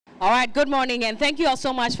All right, good morning, and thank you all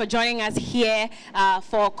so much for joining us here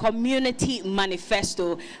for Community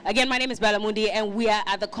Manifesto. Again, my name is Berla Mundi, and we are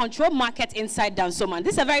at the Control Market inside Dansoman.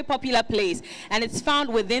 This is a very popular place, and it's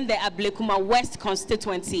found within the Ablekuma West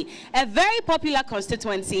Constituency. A very popular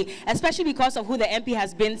constituency, especially because of who the MP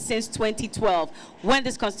has been since 2012, when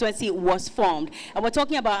this constituency was formed. And we're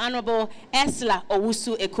talking about Honorable Esla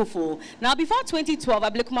Owusu Ekufu. Now, before 2012,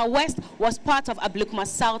 Ablekuma West was part of Ablekuma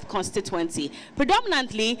South Constituency.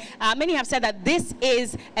 Predominantly, many have said that this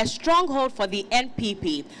is a stronghold for the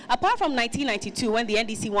NPP. Apart from 1992, when the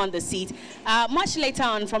NDC won the seat, much later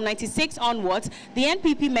on, from 96 onwards, the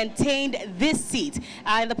NPP maintained this seat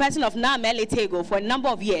in the person of Namele Tego for a number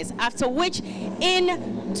of years, after which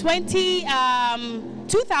in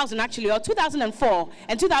 2000 actually, or 2004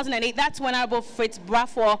 and 2008, that's when Honorable Fritz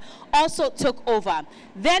Brafor also took over.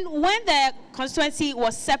 Then when the constituency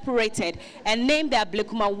was separated and named the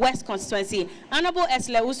Ablekuma West Constituency, Honorable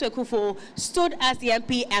Esla Owusu Ekufu stood as the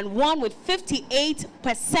MP and won with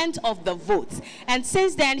 58% of the votes. And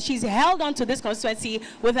since then, she's held on to this constituency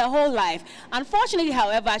with her whole life. Unfortunately,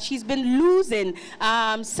 however, she's been losing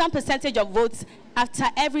some percentage of votes after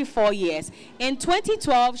every 4 years. In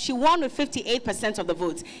 2012, she won with 58% of the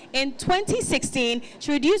votes. In 2016,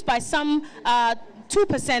 she reduced by some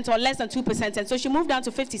 2% or less than 2%, and so she moved down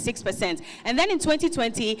to 56%. And then in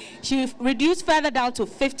 2020, she reduced further down to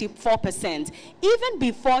 54%. Even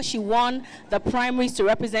before she won the primaries to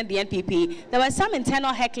represent the NPP, there were some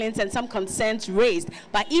internal hecklings and some concerns raised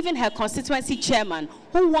by even her constituency chairman,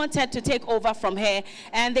 who wanted to take over from her,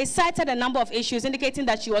 and they cited a number of issues indicating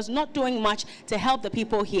that she was not doing much to help the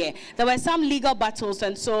people here. There were some legal battles,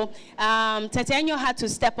 and so Tetenyo had to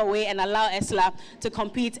step away and allow Esla to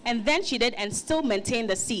compete, and then she did, and still maintain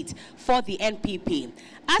the seat for the NPP.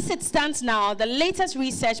 As it stands now, the latest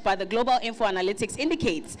research by the Global Info Analytics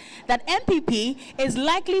indicates that NPP is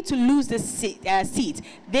likely to lose this seat.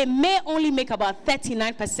 They may only make about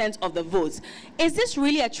 39% of the votes. Is this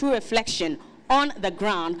really a true reflection on the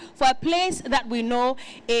ground for a place that we know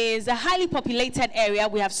is a highly populated area?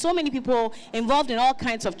 We have so many people involved in all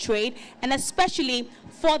kinds of trade, and especially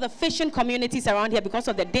for the fishing communities around here because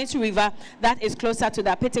of the Densu River that is closer to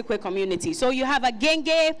the Apetekwe community. So you have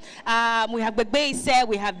Agenge, we have Begbeise,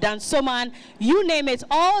 we have Dansoman, you name it,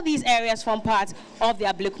 all these areas form part of the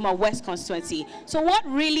Ablekuma West constituency. So what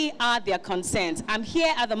really are their concerns? I'm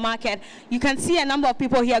here at the market. You can see a number of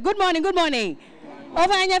people here. Good morning, good morning.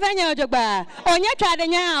 Over anya vanya ojogba onye twade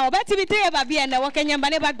nya obetibite eba bia na wakenya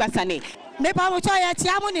mbane bagbasane me pa mo choya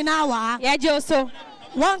tiamu ni na wa ye je oso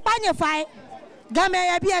won panye fai game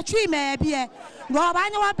ya bia twi me bia no ba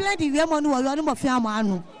nya wa blend wie mo no wo no mo fia mo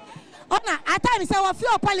anu ona atani se wo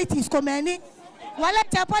fio politics ko mani wala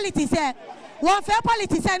te politics e won fe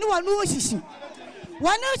politics e ni wo no shishi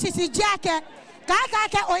wonu shishi jake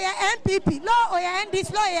ka oye NPP lo oye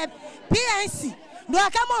NDC lo oye PNC. No, I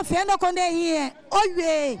come on, friend, no here. Oh,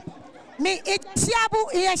 yeah. Me, it's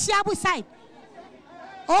Shabu side.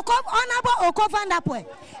 Oko, honorable, Oko Van Dapoe.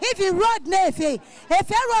 If you road nefe, if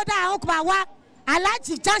you road down, Okbawa,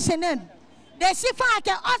 Alaji Junction, the Shifa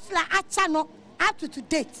Osla at channel up to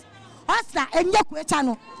date. Osla and Yoku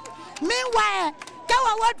channel. Meanwhile,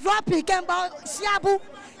 Kawa what drop you can about Shabu,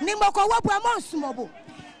 Nimoko Wapamon Smobo.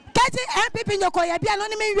 Kati MPP nyoko ya bia no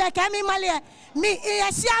ni me wi ka mi male mi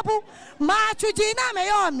e Shabu ma chuji na me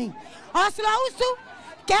yo mi Oslo usu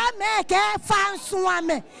ke me ke fansu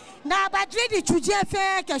ame na badri di chuji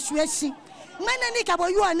efe ke hwesi mena ni ka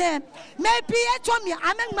boyu one me bi e chomi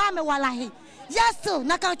ame ma me walahi yes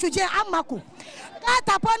na kan chuji amako ka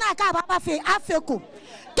tapona ka baba fe afeko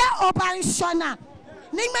ke obanshona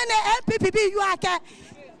ni mena MPP bi yu ake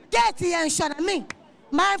get yen shona me.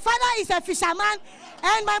 My father is a fisherman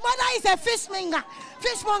and my mother is a fishmonger.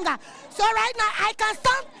 So right now I can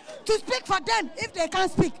stand to speak for them if they can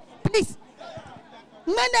speak. Please.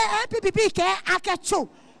 Mene MPP ke akecho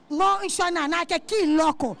no inshona na ke kill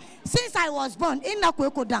loco since I was born in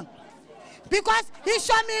Nakweko down. Because he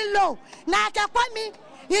show me low. Na ke kwami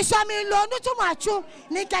he show me low no too much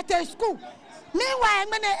ni get school. Meanwhile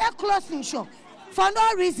mene e close in show for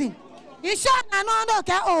no reason. You show na no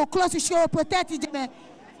ke oh close show protect me.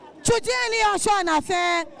 Chujeni on show na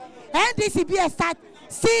fair NDC be a start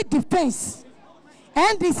sea defense.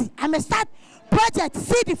 NDC I'm a start project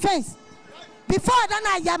sea defense. Before that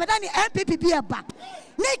I am done MPP be a back.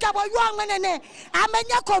 Nika boy you amene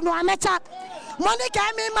amenya kono amecha.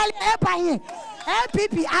 Monica me mali e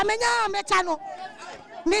MPP amenya amecha no.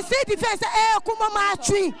 Me sea defense kuma ma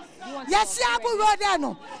tree. Yes Shabu road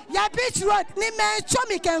no. Ya beach road ni me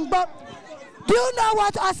chomi kengo. Do you know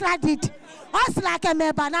what Osla did? Osla ke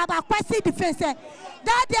me ba na ba kwesi defense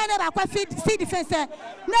That day never see defense.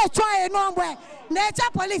 No try no way.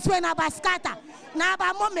 Nature police when about scatter. Na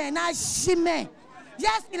ba moment na shime.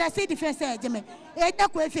 Yes, in a see defense jeme. E da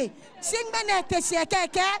kwefe. Sing me na te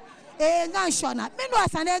shekeke e nganshona. Me no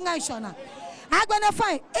asane nganshona. I gonna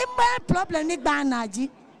find a problem ni banaji.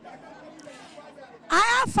 I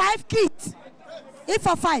have 5 kids. If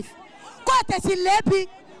for 5. Got a lebi.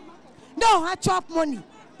 No, I chop money.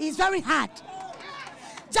 It's very hard.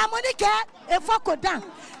 Jamonica, a foko down.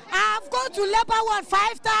 I've gone to labor 1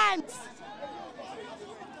 5 times.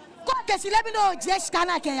 Got a lebi no just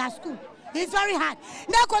cannot school. It's very hard.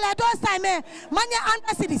 Now, those time, money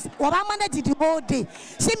under cities, or I manage the whole day.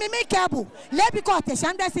 See me make cable. Let me cut a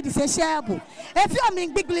under cities a shareable. If you are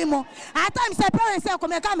being big limo, at times I parents say,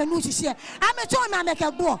 come and lose share. I'm a joint, I make a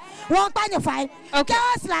go. 1 pound of 5. Okay,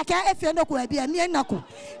 like if you're not going to be a mere knuckle.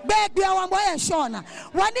 Beg your 1 boy and Shona.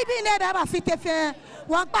 One be never fit a fair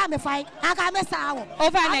 1 pound of 5. I got a sour.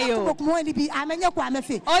 Over you. I'm in your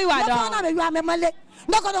quamafi. Oh, you are a Malay.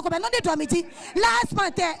 No, last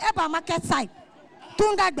month, Eba market side,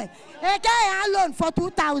 Tungagbe, a guy alone for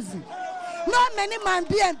 2,000. Not many man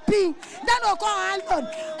BNP, then will go alone.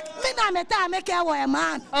 Minameta make a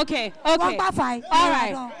man. Okay. All right.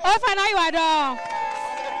 Often you are done.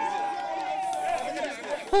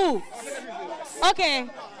 Who? Okay,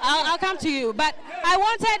 I'll come to you. But I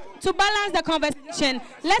wanted to balance the conversation.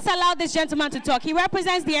 Let's allow this gentleman to talk. He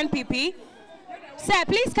represents the NPP. Sir,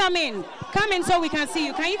 please come in. Come in so we can see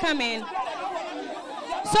you. Can you come in?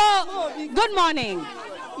 So, good morning.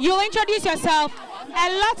 You introduce yourself. A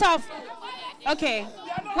lot of... Okay.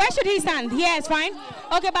 Where should he stand? Here is fine.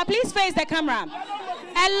 Okay, but please face the camera.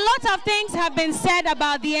 A lot of things have been said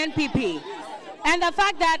about the NPP. And the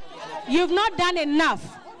fact that you've not done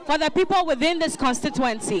enough for the people within this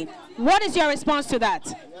constituency. What is your response to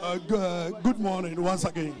that? Good morning once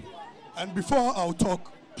again. And before I'll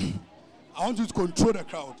talk... I want you to control the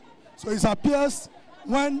crowd. So it appears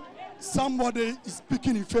when somebody is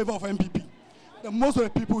speaking in favor of MPP, that most of the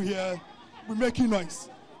people here will be making noise,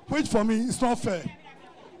 which for me is not fair.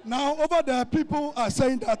 Now, over there, people are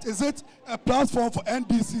saying that is it a platform for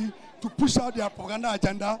NDC to push out their propaganda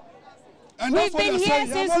agenda? And we've been here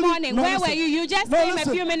since morning. Where were you? You just came a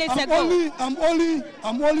few minutes ago. I'm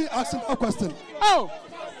only asking a question. Oh,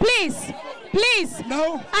 please.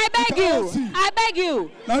 No. I beg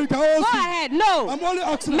you. Now you can all go ahead. No. I'm only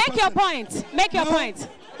asking. Make your point.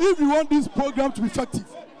 If you want this program to be effective,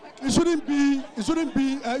 it should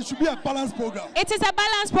be a balanced program. It is a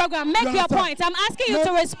balanced program. Make your point. I'm asking you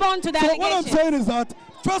to respond to the allegation. What I'm saying is that,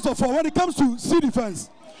 first of all, when it comes to sea defense,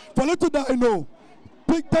 for little that I know,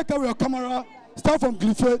 take away your camera, start from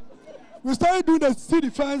Glife. We started doing the sea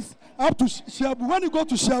defense up to Shabu. When you go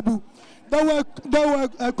to Shabu, there were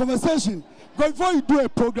a conversation. Before you do a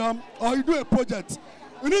program or you do a project,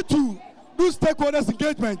 you need to do stakeholders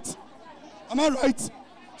engagement. Am I right?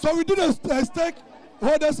 So we do the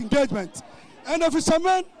stakeholders engagement. And the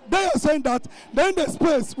fishermen, they are saying that they're in the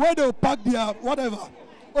space where they will park their whatever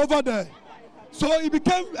over there. So it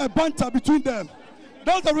became a banter between them.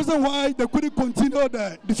 That's the reason why they couldn't continue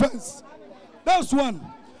the defense. That's one.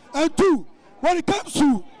 And two, when it comes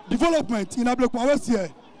to development in Ablekuma West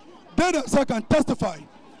here, they themselves can testify.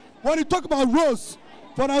 When you talk about roads,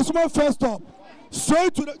 for the Asuma first stop,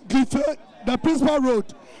 straight to the Glife, the principal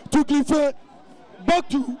road, to Glife, back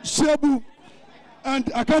to Shebu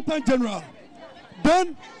and Accountant General.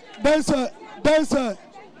 Then there's a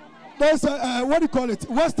what do you call it?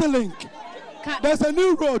 Western Link. There's a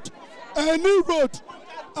new road.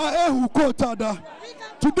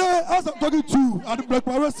 Today, as I'm talking to at the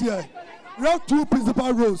Ablekuma West here, we have 2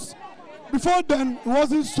 principal roads. Before then, it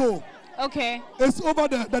wasn't so. Okay. It's over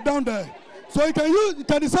there, they're down there. So you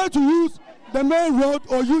can decide to use the main road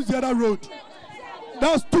or use the other road.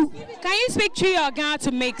 That's 2. Can you speak to your guy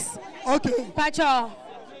to mix? Okay. Pacho,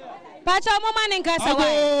 mama in casa.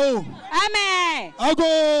 Amen. I'll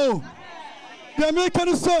go. The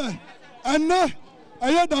American say, and now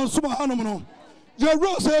I hear down Suma Hanomono. Your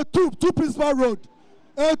road say 2 principal road.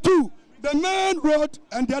 2, the main road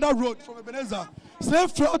and the other road from Ebenezer. Same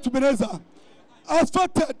floor to Ebenezer.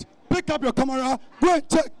 Asphalted. Pick up your camera, go and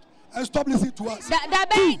check, and stop listening to us. That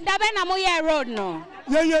road, no?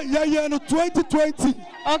 Yeah, no, 2020.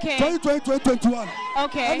 Okay. 2020, 2021.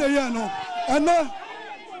 Okay. And no. And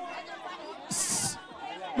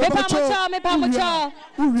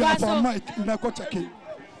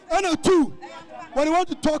and 2, when you want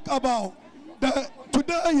to talk about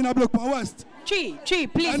today in Ablekuma West. Chi,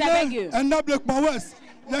 please, I beg you. And Ablekuma West,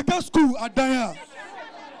 you can't school at Daya.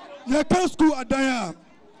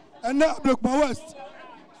 And now Ablekuma West,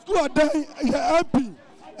 school at Daya, MP,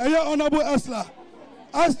 and your Honorable Esla.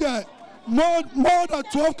 As there more than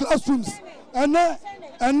 12 classrooms. And now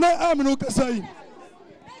I'm no say.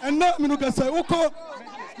 And now I'm no say. Oko.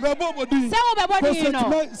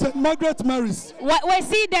 St. Margaret Mary's. We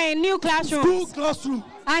see the new classroom. School classroom.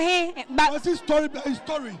 But story.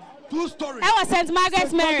 2 story. That was St.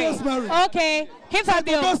 Margaret Mary. Okay. Here for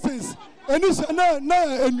Bill. Augustins. And this now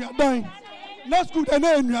and you are dying. Now school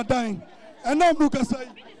and you are dying. And now look at say,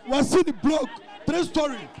 we see the block 3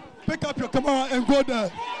 story. Pick up your camera and go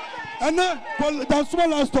there. And then that's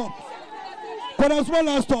one last stop.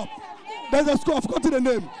 There's a school. I've forgotten the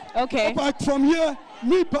name. Okay. But from here,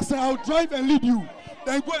 me personally, I'll drive and lead you.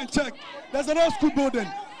 Then go and check. There's another school building.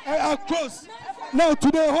 I'll cross. Now to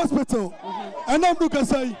the hospital. And now look and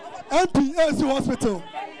say, MPAC hospital.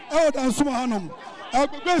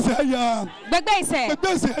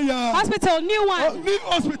 Hospital, new one. New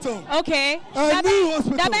hospital. Okay. New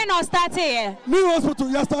hospital. That may not start here. New hospital.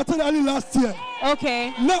 You started early last year.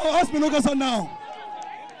 Okay. Now ask me no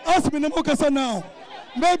now.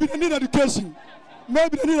 Maybe they need education.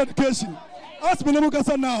 Ask me no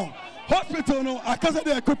now. Hospital no. I can't say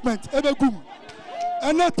the equipment.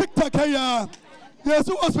 And now TikTok here. There's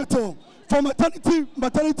a hospital for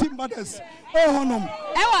maternity mothers.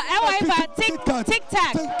 TikTok.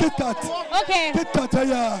 Okay. TikTok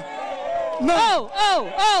here. No.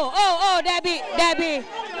 Oh, Debbie.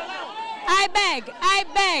 I beg.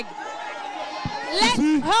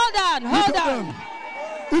 Hold on.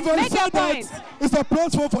 If I Make say your that point. it's a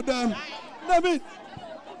platform for them, let me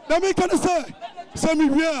can say me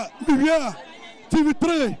here,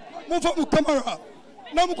 TV3, move from the camera.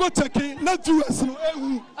 Now I'm going to check it, not viewers.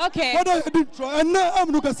 Okay. What I did try, and now I'm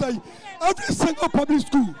going to say every single public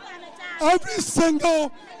school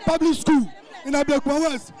in Ablekuma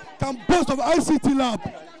West can boast of ICT lab.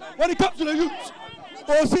 When it comes to the youth,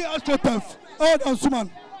 or see AstroTurf, and Suman.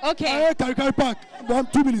 Okay. Carry Park,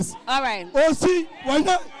 2 minutes. All right. Or see, why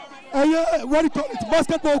not? What do you call it?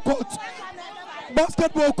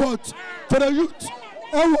 Basketball court for the youth.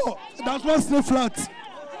 That's one slave flat.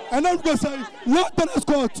 And I'm going to say, not tennis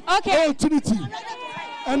court. Okay. Oh, Trinity.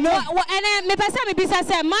 And then, me person me bisa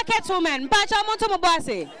say market woman. Pacha monto mo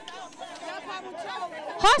boase.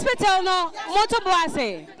 Hospital no monto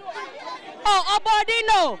boase. Oh, body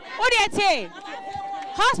no. What do you say?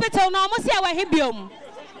 Hospital no mo see awa hibiom.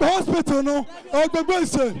 the hospital no, the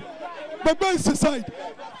base side.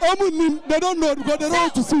 They don't know because they don't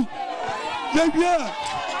want to see. Yeah.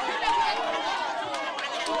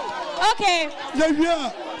 Okay. Yeah.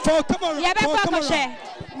 For camera. Yeah, for camera.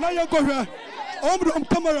 Now you go here. On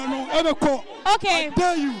camera no, ever call. Okay. I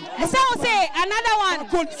dare you. So say another one.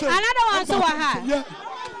 So aha. Yeah.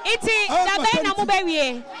 It's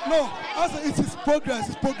no, it is progress.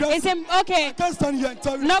 It's progress. It's okay. I can't stand here and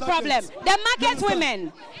tell you. No problem. The market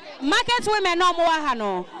women no more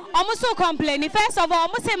no. Almost so complain. First of all,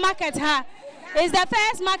 almost say market ha is the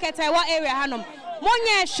first market I want area hanum.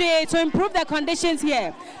 Monye she to improve the conditions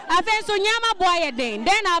here. I think so nyama boy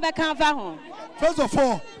then I'll be come home. First of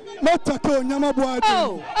all, not tackle nyama boy.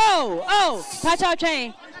 Oh. Pacha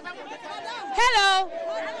train. Hello.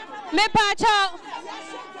 Me pacha.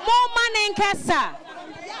 More money in Kessa.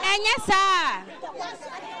 And yes, sir.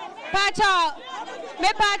 Pacha. Me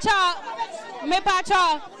pacha.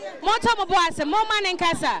 More time boys, more money in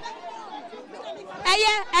Kessa.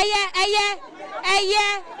 Aye.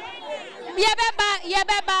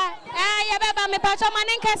 Yabeba, me pacha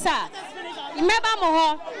money in Kessa. Meba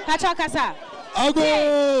moho, pacha kasa. I'll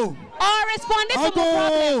go. Or responding to the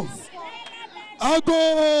problems. I'll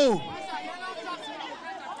go.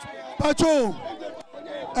 Pacho.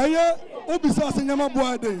 Aye, obisa se nyama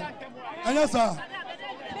boy dey. Anya sa.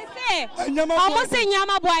 Almost say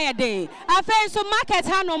nyama boy dey. Afen so market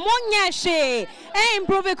ha no monya she e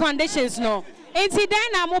improve conditions no. Enti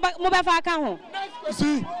den na mo be fa ka ho.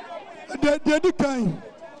 See, they kind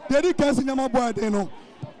say nyama boy dey no.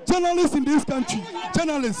 Journalists in this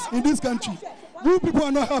country, you people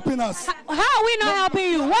are not helping us. How are we not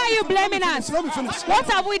helping you? Why are you blaming us? Let me finish. What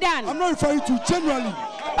have we done? I'm not referring to generally.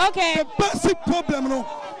 Okay. The basic problem,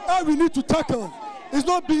 that we need to tackle is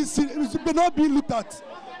not being looked at.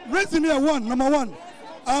 Raising here number one,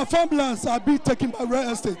 our farmlands are being taken by real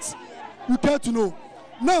estates. You care to know.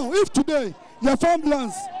 Now, if today your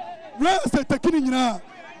farmlands, real estate taking in now,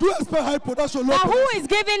 do you expect high production? Now, who is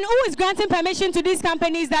granting permission to these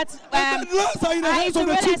companies that the lands are in the hands of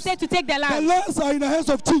the real chiefs. estate to take the land? The lands are in the hands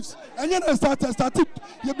of chiefs. And then I started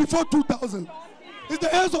before 2000. It's the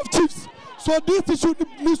hands of chiefs. So this issue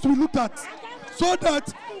needs to be looked at. So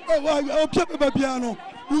that you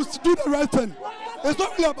do the right thing. It's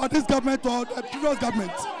not really about this government or the previous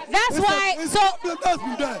government. That's why. So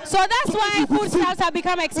that's why food stuffs have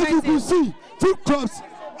become expensive. If you could see, food crops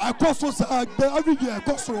are cost so every year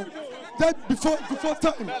cost so. That before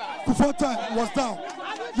time was down.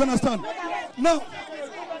 You understand? Now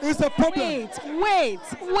it's a problem. Wait.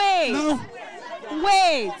 Now,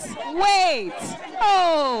 wait.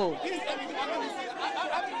 Oh.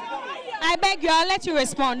 I beg you, I'll let you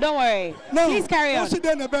respond. Don't worry. Now, please carry on.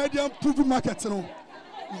 Then the Belgian proven market,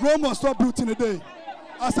 Rome was not built in a day.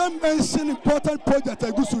 As I mentioned, important project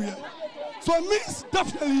I go to here. So it means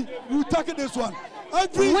definitely we will tackle this one.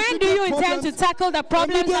 When do you intend to tackle the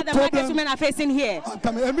problems that the market women are facing here?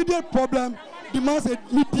 Immediate problem demands an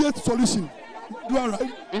immediate solution. You are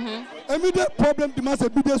right. Mm-hmm. Immediate problem demands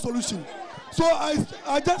an immediate solution. So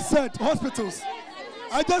I just said hospitals.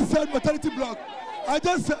 I just said maternity block. I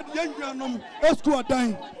just said young school are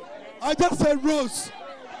dying. I just said roads.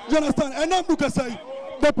 You understand? And I'm looking to say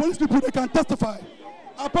the police people they can testify.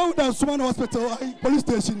 Apart from the Suman Hospital police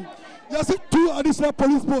station, you see 2 additional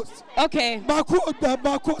police posts. Okay.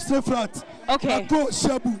 Bako Snefrat. Okay. Bako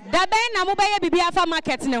Shabu. Dabe na mobile bibi afa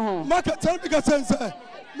market ne ho. Market tell me sense.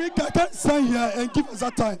 Me can't sign here and give us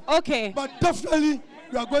that time. Okay. But definitely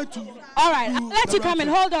we are going to. All right. I'll let you come in.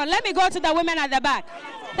 Hold on. Let me go to the women at the back.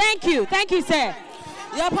 Thank you, sir.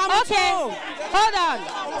 Okay. Hold on.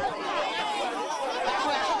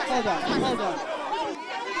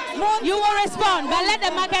 You will respond, but let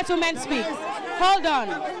the market women speak. Hold on.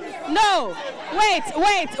 No. Wait.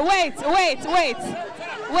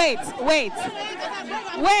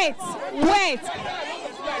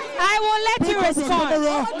 I will let you respond.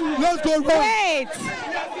 Let's go round. Wait.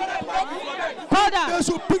 Hold on. They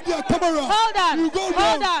should pick their camera. Hold on.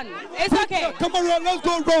 It's okay. Camera, let's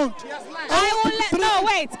go round. I will let. No,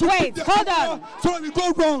 wait. Hold on. So we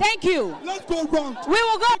go round. Thank you. Let's go round. We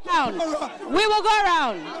will go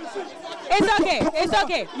round. It's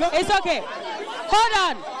okay. Hold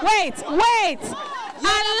on. Wait.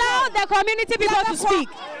 Allow the community people to speak.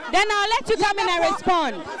 Then I'll let you come in and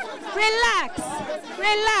respond. Relax.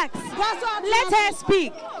 Let her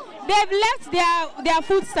speak. They've left their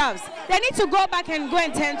foodstuffs. They need to go back and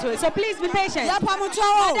tend to it. So please be patient.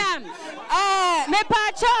 Madam.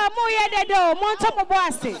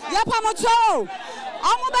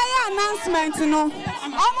 Announcement no.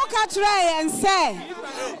 Omo ka try and say.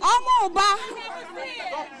 Omo ba.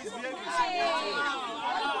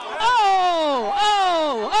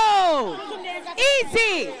 Oh.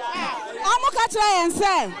 Easy. Omo ka try and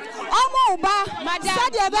say. Omo ba.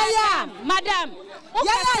 Madam.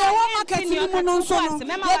 Yeah, market ni mu no so no. Ye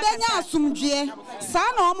benya asumdue.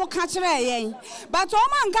 Sa na omo ka kire yen. But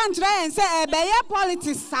omo nka kire yen say e be ye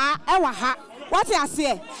politics sa e wa ha. What you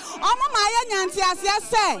say? Omo ma ye nyanti ase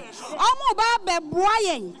say. Omo ba be boa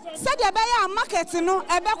yen. Say de be ya market no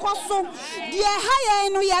e be koso. De ha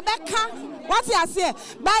yen no ye be ka. What you say?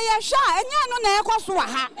 Ba ye sha enya no na e koso wa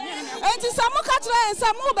ha. Enti sa mo ka kire yen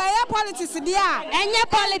say mo be ye politics dia. Enye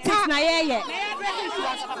politics na ye.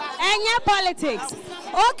 Enye politics.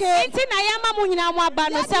 Okay. Inti na yama mu nyina mu aba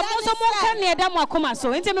no se mo so mo ka ne da mu akoma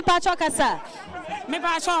so. Inti me pa cho kasa. Me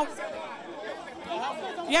pa cho.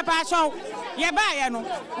 Ye pa cho. Ye ba ye no.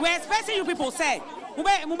 We expecting you people say.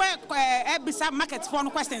 Mube ebisa market for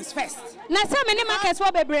questions first. Na se me ni market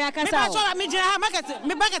for bebre akasa. Me pa cho me jira market.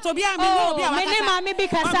 Me market obi a me no obi a me ni ma me bi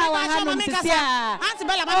kasa wa ha no sisia. Auntie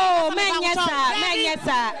Berla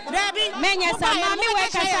menyesa. Menyesa. Ma me we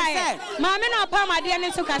kasa e. Ma me no pa made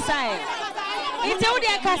ne so kasa e. Ite wo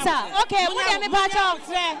de kasa. Okay, wo de me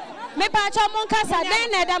pa cho mon kasa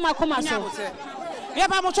den na da makoma so. Ye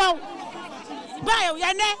pa mo cho. Ba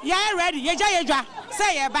ye ne ye ready. Ye jwa.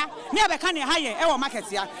 Say ye ba. Ne be kan ne ha ye e wo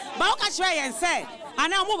market ya. Ba o ka kire ye say.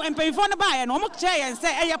 Ana mo empemfo ne ba ye no mo kire ye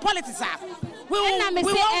say e ye politics ah. We also be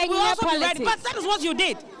ready, but that is what you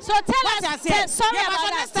did. So tell us, sorry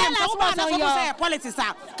about that. Tell us what's on your politics.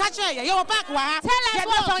 Catch your back. Tell us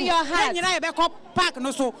what's on your heart. Park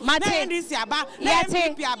no so. Mate.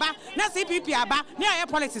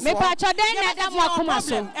 Politics. Me pa cho den na da mo akoma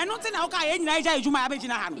so. And nothing na okay nyina eja ejuma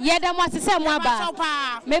abegina ha. Ye da mo asese mo aba.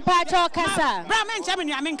 Me pa cho kasa. Bra men chame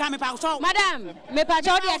ni amen ka me pa cho. Madam, me pa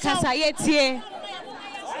cho de kasa ye tie.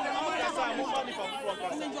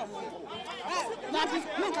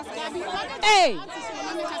 Hey,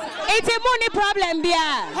 it's a money problem,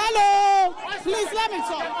 Bia. Hello, please let me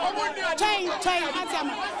talk. Change,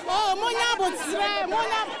 oh,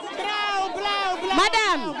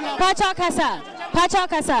 Madam, Pacho Kasa.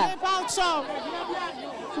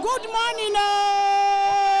 Good morning,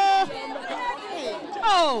 oh.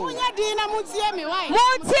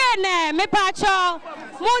 Montiene, me Pacho.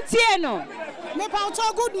 Montieno. Me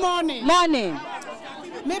Pacho, good morning. Morning.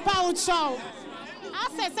 Me pa ucho. I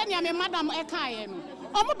say send me madam ekaye no.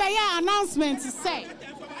 Omo be ya announcement say.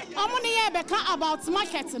 Omo ne ye beka about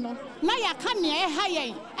market no. Na ya ka ne e ha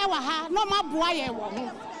ye. E wa ha no ma boa ye wo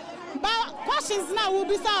ho. But questions now will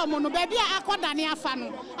be some no baby akoda ne afa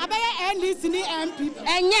no. Abeye NDC ni MP.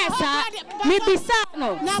 And yes, sir. Me bisa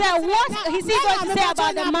no. Say what is he going to say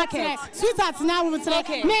about the market? Sweetheart now we tell.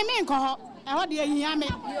 Me nko ho. E ho de ehia me.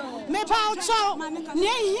 Me pa ucho. Ne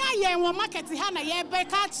ehia ye wo market ha na ye be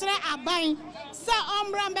ka kire aban. Say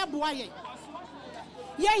ombra mbe boa ye.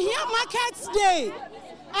 Ye here market day.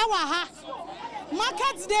 Awa ha.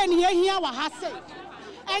 Market day ni ye here wa ha say.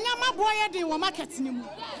 Enya ma boa ye din wo market ni mu.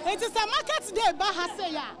 It is a market day ba ha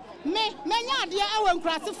say ya. Me nya ade e wo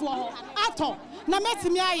nkurasefo ho. Ato na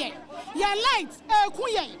metimi aye. Ye light eku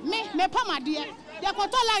ye. Me pamade. Ye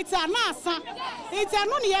koto light na asa. It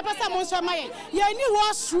anu ni ye pesa mo nso ma ye. Ye ni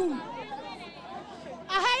washroom.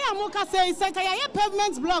 Ahaya mo ka say ka ye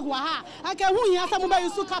pavement block wa ha. Aka hu hia sa mo ba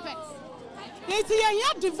yusu carpet. It's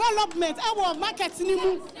here development our market ni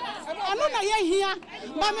mu. Anu na ye hia.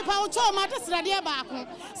 Ba me pa ucho ma desrade ba ko.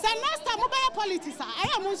 Say next time mo ba politics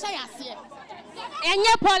aya mo nso yase.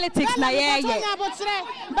 Enye politics na ye ye.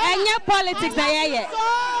 Enye politics na ye ye. So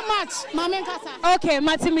much mama nkasa. Okay,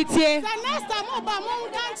 matimitie. Say next time mo ba mo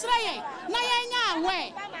nkan kire ye. Na ye nya awe.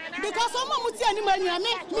 Because omo muti ani manua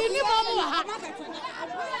me ni mo wa ha.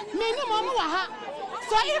 Me ni mo wa ha.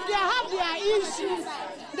 So if they have their issues,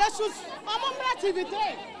 they should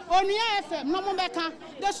FM, no Mumeka.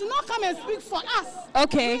 They should not come and speak for us.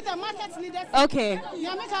 Okay. The market leaders. Okay.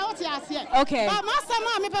 Okay. But Master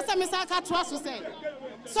Ma, me person Mr. Katwas to say.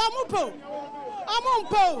 So Mupo,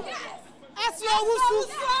 Amumpo, as your wusu,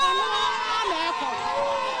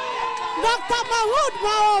 Dr. Mahood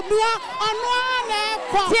Maobia, and one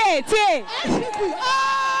Tie.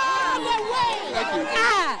 all the way.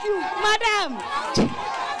 Madam.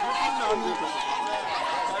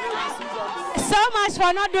 So much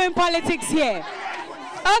for not doing politics here.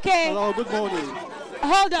 Okay. Hello, good morning.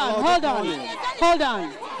 Hold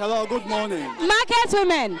on. Hello, good morning. Market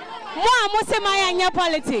women, moi muse mayanya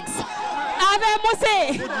politics. Ave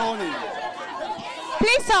muse. Good morning.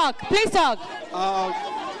 Please talk. Please.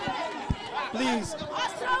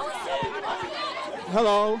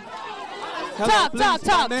 Hello. Talk.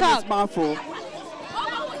 My name is Marfo.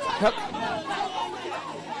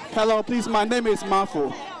 Hello, please. My name is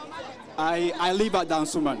Marfo. I live at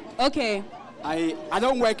Dansuman. Okay. I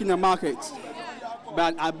don't work in the market,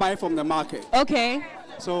 but I buy from the market. Okay.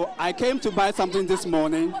 So I came to buy something this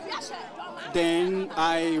morning. Then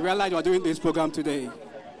I realized we're doing this program today.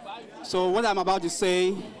 So what I'm about to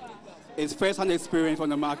say is first-hand experience from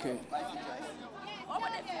the market.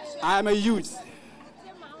 I am a youth.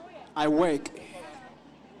 I work.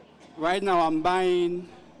 Right now I'm buying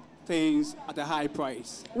things at a high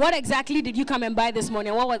price. What exactly did you come and buy this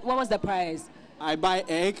morning? What was the price? I buy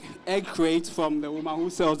egg crates from the woman who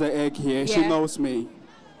sells the egg here. Yeah. She knows me.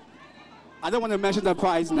 I don't want to mention the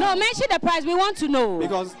price now. No, mention the price. We want to know.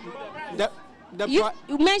 Because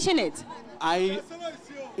you mention it. I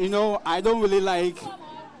don't really like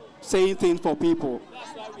saying things for people.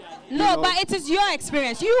 No, but it is your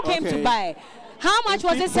experience. You came to buy. How much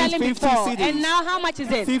was it selling before? CDs. And now how much is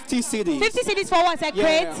it? 50 CDs. 50 CDs for what? A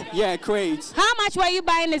crate? Yeah, crates. How much were you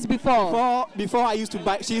buying this before? Before I used to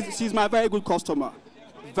buy, she's my very good customer.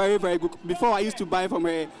 Very, very good. Before I used to buy from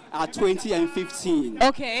her at 20 and 15.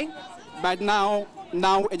 Okay. But now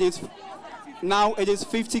it is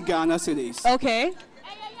 50 Ghana cedis. Okay.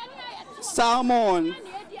 Salmon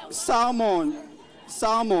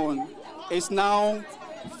is now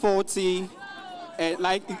 40.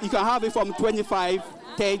 Like you can have it from 25,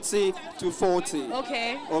 30 to 40.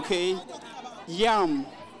 Okay. Okay. Yam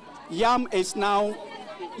is now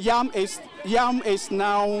 50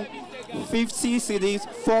 cedis,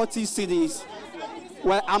 40 cedis.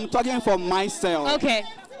 Well, I'm talking for myself. Okay.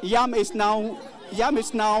 Yam is now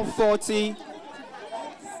 40.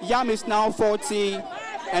 Yam is now 40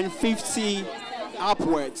 and 50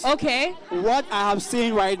 upwards. Okay. What I have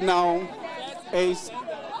seen right now is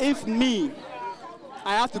if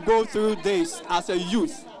I have to go through this as a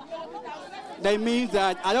youth, that means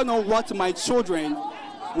that I don't know what my children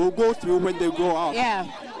will go through when they grow up. Yeah.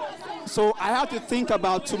 So I have to think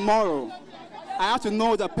about tomorrow. I have to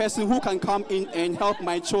know the person who can come in and help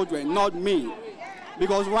my children, not me.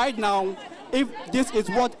 Because right now, if this is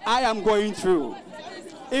what I am going through,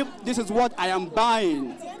 if this is what I am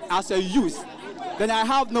buying as a youth, then I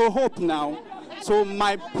have no hope now. So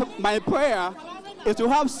my prayer is to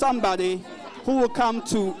have somebody who will come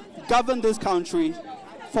to govern this country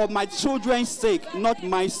for my children's sake, not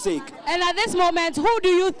my sake. And at this moment, who do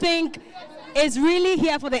you think is really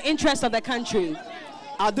here for the interest of the country.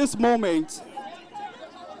 At this moment,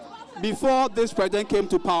 before this president came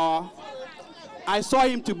to power, I saw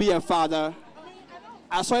him to be a father.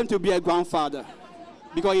 I saw him to be a grandfather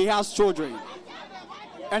because he has children.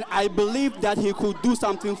 And I believe that he could do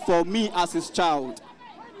something for me as his child.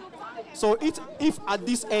 So if at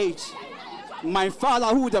this age, my father,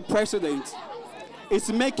 who is the president,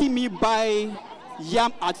 is making me buy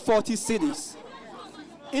yam at 40 cities,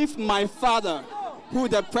 if my father, who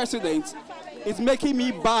is the president, is making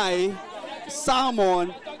me buy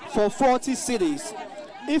salmon for 40 cities,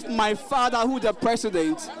 if my father, who is the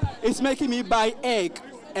president, is making me buy a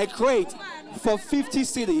crate for 50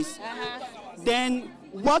 cities, then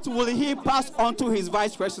what will he pass on to his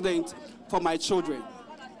vice president for my children?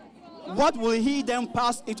 What will he then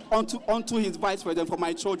pass it onto his vice president for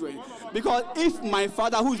my children? Because if my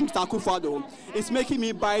father, who is Mr. Akufo-Addo, is making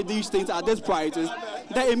me buy these things at these prices,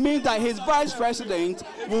 then it means that his vice president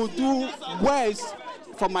will do worse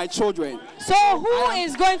for my children. So who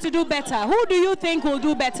is going to do better? Who do you think will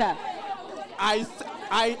do better? I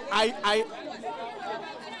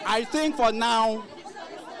think for now,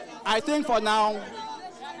 I think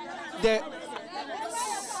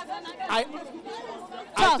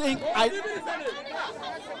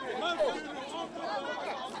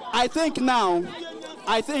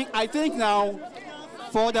now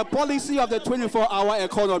for the policy of the 24-hour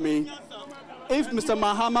economy, if Mr.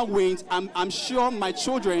 Mahama wins, I'm sure my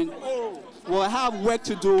children will have work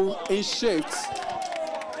to do in shifts.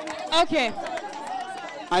 Okay.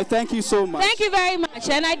 I thank you so much. Thank you very much,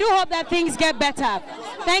 and I do hope that things get better.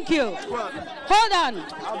 Thank you. Hold on.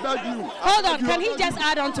 Hold on. Can he just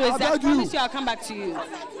add on to his? I promise you I'll come back to you.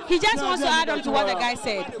 He just wants to add on to what the guy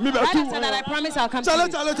said. Right after that, I promise I'll come to you.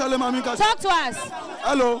 Talk to us.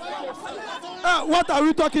 Hello. What are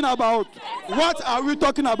we talking about? What are we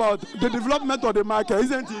talking about? The development of the market,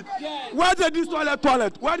 isn't it? Where did this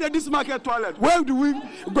toilet? Where did this market toilet? Where do we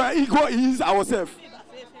go ease ourselves?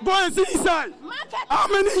 Go and see inside. How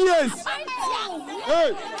many years?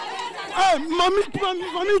 Hey, mommy, hey,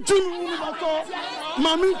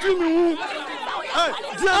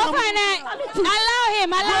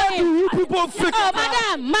 allow him. You people fix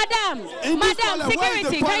Madam,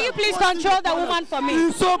 security, can you please control the woman for me?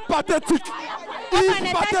 He's so pathetic.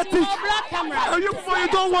 He's pathetic. And you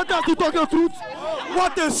don't want us to talk the truth.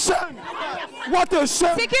 What a shame. What a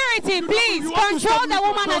shame. Security, please control the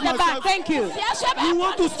woman at the back. Thank you. You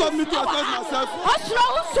want to stop me to express myself?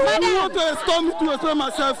 Madam. You want to stop me to express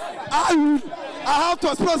myself? I have to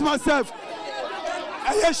express myself.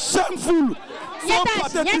 I am shameful. So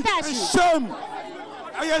pathetic. Shame.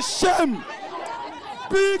 I am shame.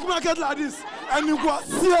 Big market like this. And you go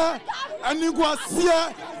here.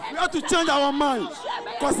 We have to change our mind.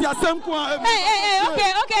 Because you are same. Hey,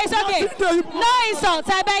 okay, it's okay. No insults,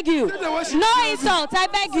 I beg you. No insults, I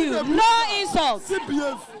beg you. No insults.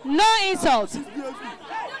 No insults. See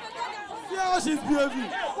how she's behaving.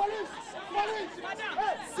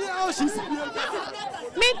 See how she's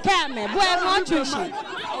behaving. Me come, boy, I want you. I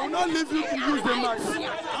will not leave you to use the mic.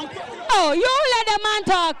 Oh, you let the man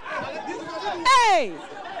talk. Hey.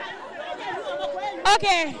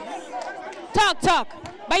 Okay. Talk.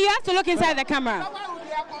 But you have to look inside the camera.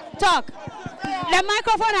 Talk. The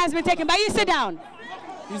microphone has been taken, but you sit down.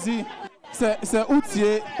 You see, c'est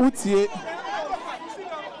outier.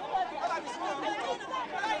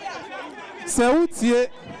 C'est outier.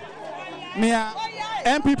 Me a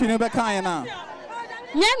MPP ne be kan na.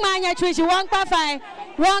 Young man, you twitch. One pa five.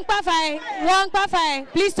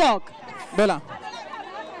 Please talk. Bella,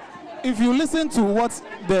 if you listen to what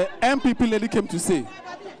the MPP lady came to say,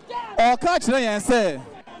 or catch them and say,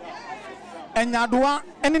 and Yadua,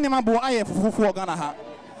 any name of boy for Ghana ha.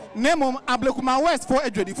 Name Ablekuma West for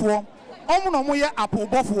Edward Omunomoya Apple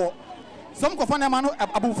Buffalo. Some Kofana Manu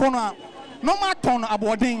Abufona, no maton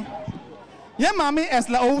aboarding. Ye mammy as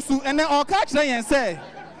la Osu, and then all catch them and say,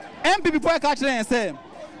 MPP for catch them and say,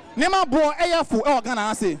 Nema boy air for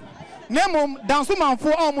Ghana say. Name Dansuman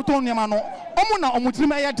for all Muton Yamano, Omuna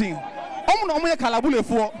Omutima Yading, Omuna Omoya Calabule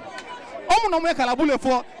for. Omunomoya Calabule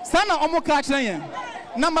for Sana Omo catch them.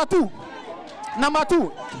 Number two.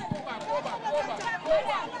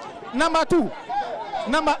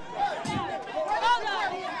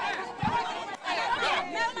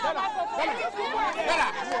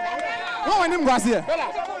 What when him was here?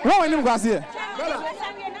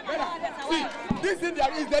 This is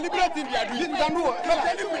deliberate in their doing.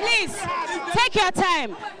 Please, take your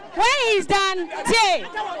time. When he's done, Jay.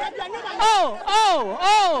 Oh.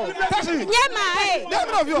 Nyama, hey.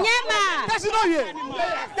 Nyama. That's not here.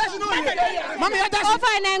 Mommy,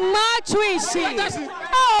 Over and more twishy.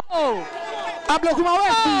 Oh. Ablekuma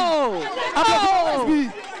West. Ablekuma West B.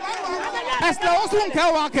 Esther also nke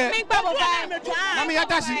wake. Mami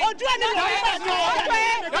yatashi.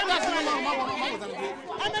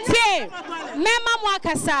 See, Mema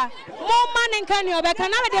Mwakasa, more man in Kanyo, but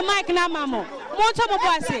can have the mic now, Mamo. Moto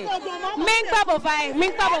Mobasi, Mink Babovai,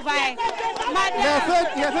 Madam,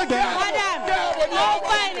 no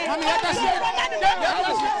fine.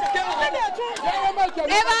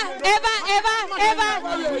 Eva.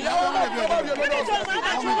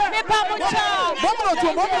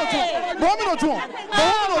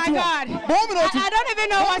 Oh my God. I don't even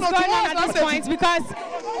know what's going on at this point because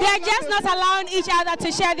they are just not allowing each other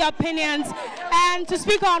to share their opinions and to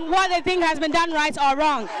speak on what they think has been done right or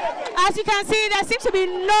wrong. As you can see, there seems to be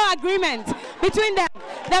no agreement between them.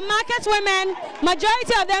 The market women,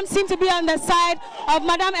 majority of them seem to be on the side of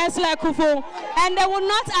Madame Esla Kufu, and they will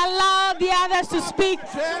not allow the others to speak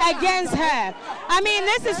against her. I mean,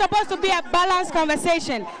 this is supposed to be a balanced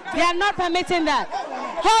conversation. They are not permitting that.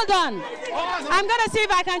 Hold on. I'm going to see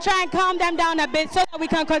if I can try and calm them down a bit so that we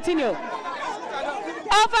can continue.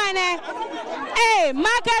 Oh, fine. Hey,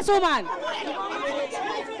 market woman.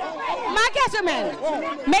 Market woman.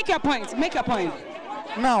 Make your point.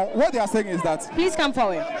 Now, what they are saying is that... Please come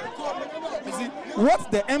forward. You see,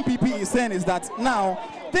 what the MPP is saying is that now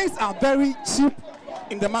things are very cheap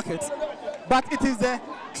in the market, but it is the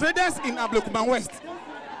traders in Ablekuma West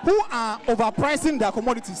who are overpricing their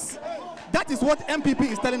commodities. That is what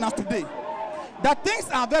MPP is telling us today. That things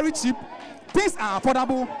are very cheap, things are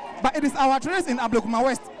affordable, but it is our traders in Ablekuma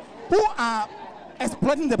West who are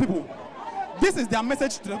exploiting the people. This is their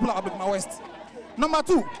message to the people of Ablekuma West. Number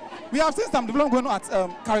two, we have seen some development going on at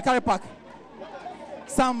Karikari Park.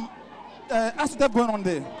 Some stuff going on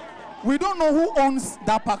there. We don't know who owns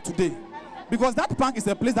that park today, because that park is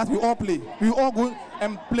a place that we all play. We all go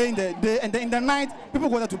and play in the day, and then in the night, people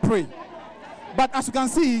go there to pray. But as you can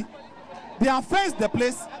see, they have fenced the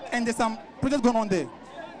place, and there's some projects going on there.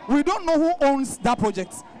 We don't know who owns that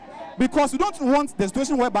project, because we don't want the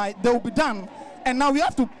situation whereby they will be done, and now we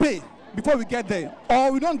have to pay before we get there,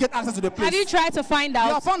 or we don't get access to the place. Have you tried to find out?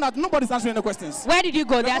 We have found out nobody's answering the questions. Where did you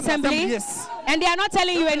go? The assembly? Yes. And they are not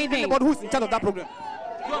telling you anything? Anybody who's in charge of that program.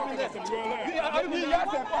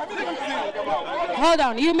 Hold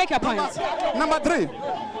on, you make a point. Number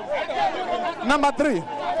three,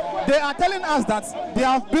 they are telling us that they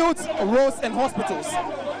have built roads and hospitals.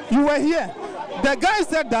 You were here. The guy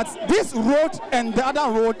said that this road and the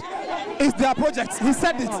other road is their project. He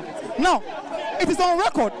said it. Now, it is on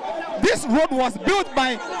record. This road was built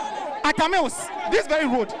by Atameos. This very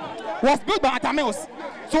road was built by Atameos.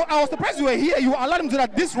 So I was surprised you were here. You allowed him to say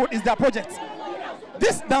that this road is their project.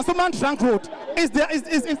 This Dansoman Trunk Road is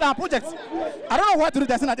our project. I don't know why today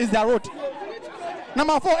they're saying that is their road.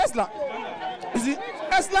 Number 4, Esla. You see,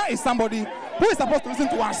 Esla is somebody who is supposed to listen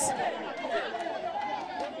to us.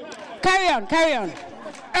 Carry on.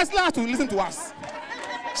 Esla has to listen to us.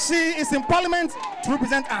 She is in parliament to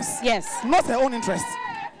represent us. Yes. Not her own interest.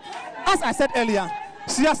 As I said earlier,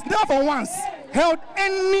 she has never for once held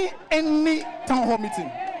any town hall meeting.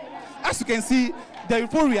 As you can see, the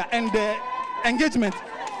euphoria and the engagement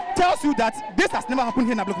tells you that this has never happened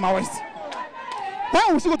here in Ablekuma West. Why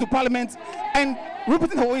would she go to parliament and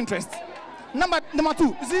represent her own interest? Number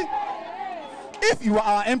 2, you see, if you are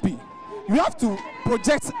our MP, you have to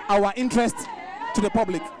project our interest to the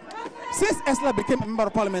public. Since Esla became a member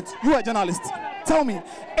of parliament, you are a journalist. Tell me,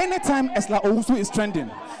 anytime Esla Owusu is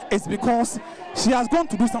trending, it's because she has gone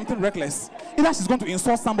to do something reckless. Either she's going to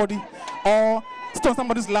insult somebody or sit on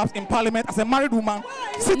somebody's lap in parliament as a married woman.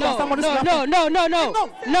 Sit on somebody's lap. No.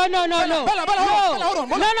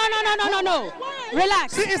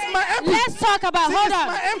 Relax. She is my MP. Let's talk about, hold on.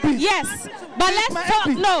 My MP. Yes, but let's talk,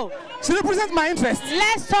 no. She represents my interest.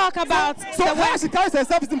 Let's talk about so how she carries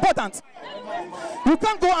herself is important. You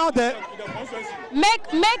can't go out there. Make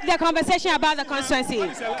the conversation about the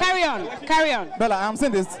constituency. Carry on. Bella, I'm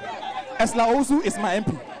saying this. Esla Owusu is my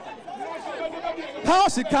MP. How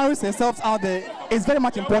she carries herself out there is very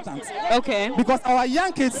much important. Okay. Because our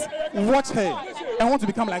young kids watch her and want to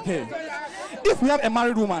become like her. If we have a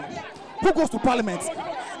married woman who goes to parliament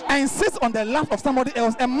and sits on the lap of somebody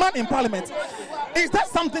else, a man in parliament, is that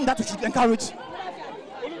something that we should encourage?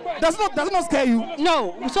 Does it not scare you?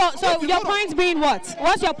 No. So your point being what?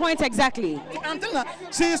 What's your point exactly? I'm telling her,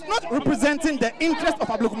 she is not representing the interest of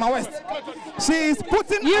Ablekuma West. She is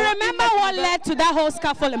putting... You remember what led to that whole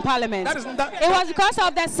scuffle in parliament? It was because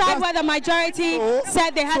of the side where the majority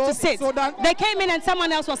said they had to sit. They came in and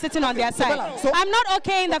someone else was sitting on their side. I'm not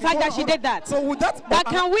okay in the fact that she did that. So with that... But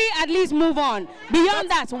can we at least move on?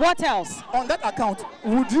 Beyond that, what else? On that account,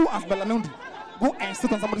 would you as Berla Mundi go and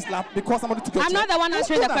sit on somebody's lap because somebody took your I'm chair. not the one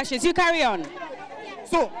answering the questions. You carry on.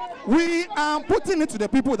 So we are putting it to the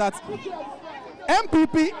people that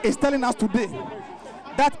MPP is telling us today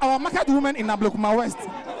that our market women in Ablekuma West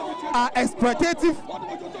are exploitative,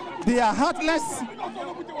 they are heartless.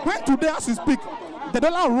 When today, as we speak, the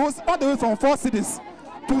dollar rose all the way from 4 cities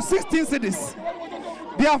to 16 cities.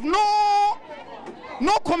 They have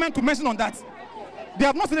no comment to mention on that. They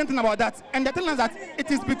have not said anything about that. And they're telling us that it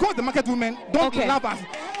is because the market women don't love us.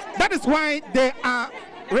 That is why they are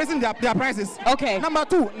raising their prices. Okay. Number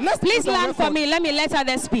 2, please land for me. Let me let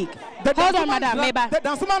others speak. Hold on, Madam. The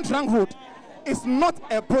Dansuman Trunk Road is not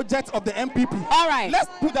a project of the MPP. All right. Let's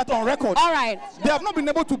put that on record. All right. They have not been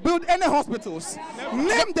able to build any hospitals.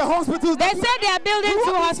 Name the hospitals. They said they are building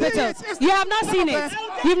 2 hospitals. You have not seen it.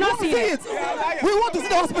 You've not seen it. We want to see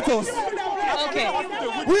the hospitals. Okay.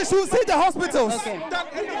 We should see the hospitals.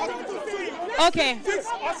 Okay.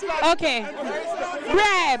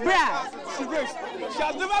 Bruh. She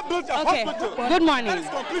has never built a hospital. Good morning. That is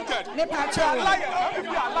completed.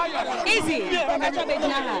 Easy.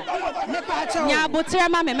 Nyabutere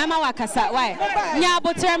mame, mama wakasa. Why?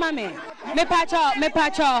 Nyabutere mame. Me pacho.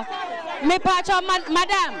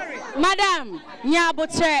 Madam.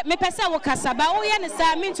 Nyabutere. Me pesa wakasa. Ba uye ne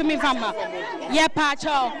sa min to me fama. Ye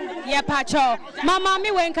pacho. Mama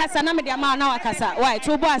mi we nkasa na me dia ma na wakasa. Why?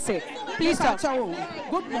 Tubo ase. Please talk.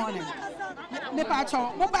 Good morning.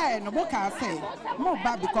 Nepacho, mobile no boka say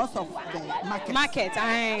mobile because of the market. Market,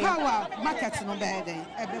 how market no bad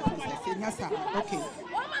every process. Yes, okay.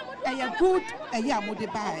 A good a year mode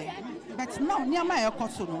buy, but now near my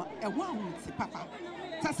cost no a 1 papa.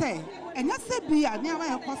 Say, and you say be a near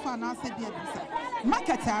my cost and I said,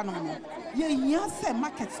 market animal. Yes,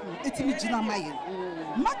 market it's me Gina Mayan.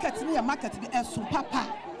 Market near market be a super papa,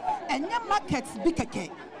 and your market big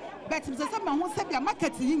cake. But if someone who said your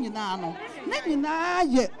market in Yano, Nina,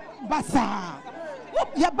 ye basa.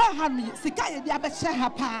 Ya bahami, Sikaya, the Abasha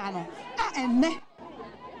Hapano, and ne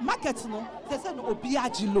market no, they said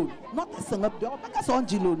Obiaji loan, not a son of the Obacas on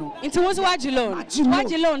Gilono. Into what's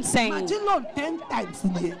Wajilone saying? Wajilone 10 times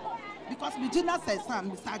in here. Because Regina says, Sam,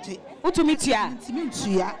 Misaje, who to meet ya?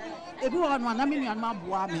 Everyone, 1 million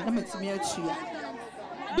Mabuami, I'm a chia.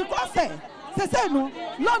 Because say no,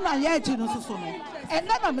 loan a year, so. And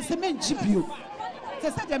then I'm saying GPU.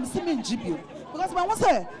 They said I'm saying GPU. Because my one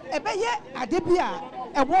say, a bear, a debia,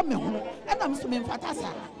 a woman, and I'm swimming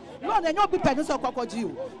fatasa. No, they don't be pennies or cockle.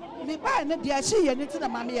 Me buy the she and it's a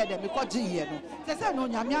mammy at them because G. They said no,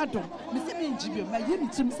 Yamiado, Mr. GPU, my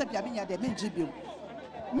unit to Mr. Yamia, the main GPU.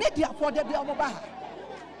 Media for the Biamoba.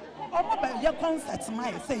 Oh, your concerts,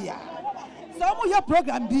 my say ya. Some of your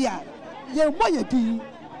program beer, your boy,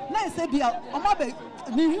 nice say beer, or my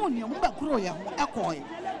there's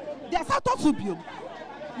a to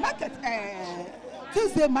market,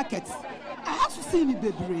 Tuesday market. I have to see in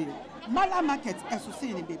the baby. Mala market, as to see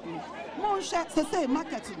in the baby. Monsha, say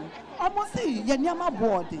market. Almost see Yanyama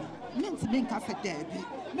board. Meant to make us a derby,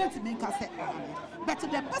 meant to make us a but to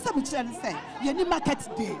the person which say, Yanni market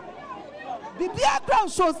day. The beer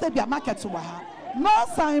ground shows the market to her. No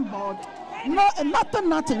signboard, no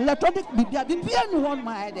nothing. Electronic beer, the beer no one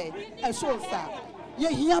my day. A show, sir.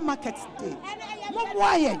 Ye here market day.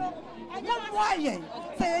 Mumwayen.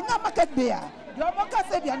 Say no market there. Your market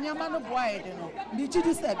said your name no boy. The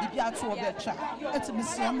chidi said be a two of the track. It's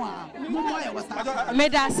Miss Yama. Mumwayen was that. Me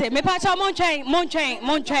da say me pacha monchain. Me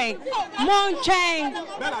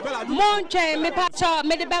pacha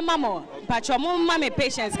me de be mamo. Pacha mumma me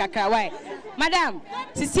patience kakra why. Madam,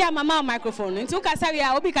 sisi mama microphone. Nti ukasa we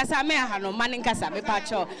obi kasa me ha no man nkasa me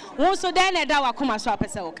pacha. Won so den na da wakoma so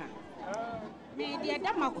apese woka. Me de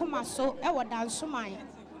da makoma so e wo dansoman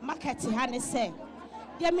market ha ne se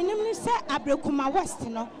de minim ni se Ablekuma West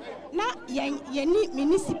no na ye ni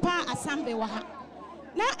municipal assembly wa ha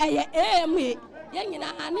na eye AM ye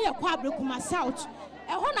nyina ane ye kwa Ablekuma South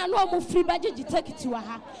e ho na no mo free budget ticket wa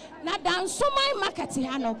ha na dansoman market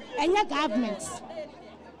ha no enye government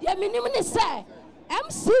de minim ni se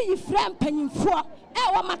MC yi frem panyimfo e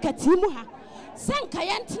wo market mu ha senka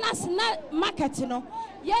yentena na market no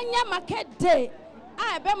yenya market day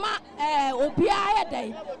a bema obia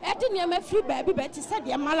ayedai edi niam free baby bet said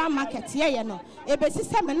the mala market ye no ebesi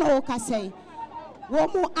se me no ka sei wo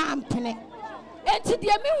mu ampene enti de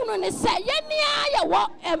me hunu ne se ye nia ye wo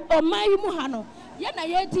oman yi mu ha no ye na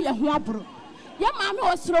ye di ye ho abro ye ma me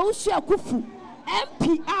osro usu akufu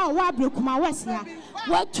MP a wa Ablekuma West ya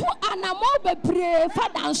watu anamo bebre fa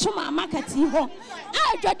danso ma market yi ho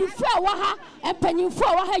a dwadi fu a wa ha empanyimfu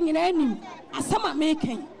a wa ha nyina anim asama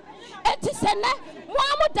meken enti se na mo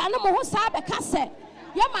amodane mo ho sa be ka se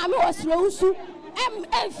ye ma me osro usu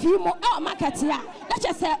Fimo, our marketia. That's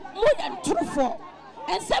just a more true for.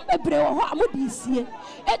 And some people are more DC.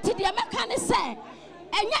 And to the American say,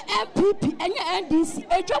 and your MPP and your NDC,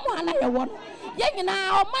 a Jomana, one. Yang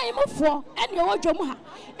na my mufo and your Jomaha.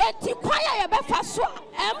 And to quiet a befaswa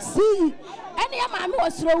MC. Any mammy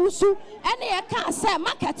was Rosu, any a can't say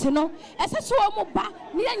marketino, as a swamp back,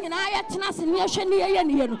 near Yanaya Tinas and Yashania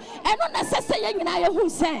Yan, and not necessarily Yanaya who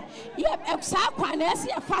say, yep, Exaqua, as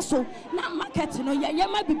a fasso, not marketino,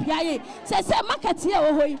 Yama BPA, says a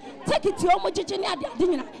marketeer, take it to your Mojina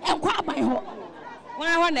dinner and quite my home. When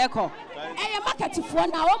I want echo. A market for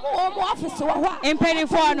now, office or in penny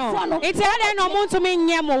for no. It's a no moon to me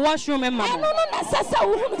near my washroom and mamma. No,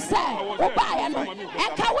 necessary who say, or buy and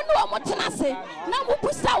Kawano Motanase. Now we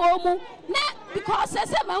put our because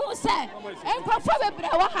as a man who say, and prefer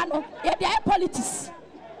Brahano, yet they are politics.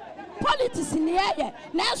 Politics in the area.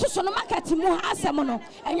 Now, so no market more asamono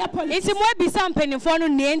and your politics. It's more be some penny for no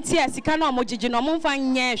Nancy as you cannot mojino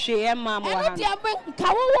monfan yeshi and mamma.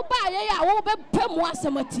 Kawu buy a over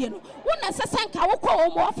Pemoasamatino. One assassin Kawu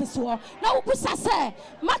home office war. Now, Pussa say,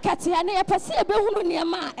 market and a perceivable near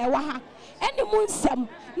ma ewaha. Any moon some.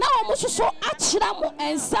 Now, almost so achiramo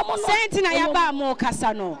and someone sent in Ayaba more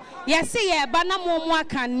Casano. Yes, see, a banamo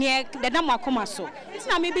can near the Namacomaso. It's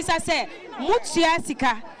not maybe I say,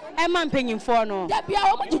 Mutsiasica. I'm paying for no.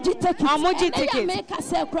 How much ticket? Make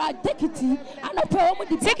us a crowd ticket and a promo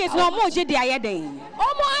tickets no more. Did I day?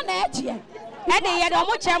 Oh, my edge. And yet, how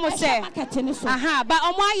much I must say? Aha, but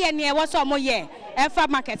on my end, there was some more year. F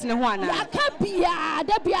market in one. I can't be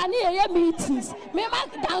there be near meetings. Me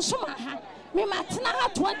mark down some. Me mark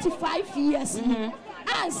 25 years.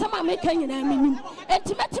 And some are making in a minute. And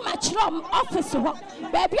to make much rum office work.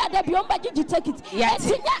 Baby, I be on budget to take it. Yes,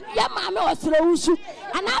 your mamma was Rosu.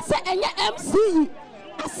 And I say, and your MC,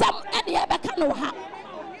 some any other can have.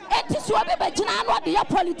 It is what the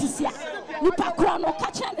politics. Nipa Crono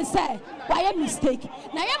catch and say, why a mistake.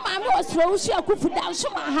 Now your mamma was Rosu, I could put down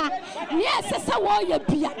some. Yes, a warrior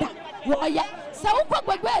piada. Warrior. So,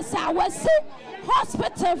 what was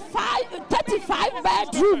hospital 35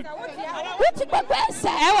 bedroom. We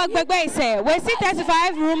see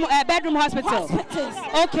 35 bedroom hospital.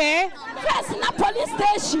 Okay. First, na police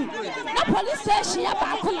station. Na police station ya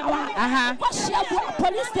Bakulawa. Aha.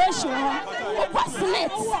 Police station.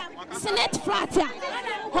 Senate flat ya.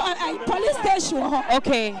 Police station.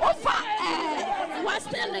 Okay. What's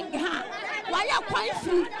telling her? Why are quite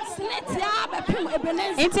free? Senate ya be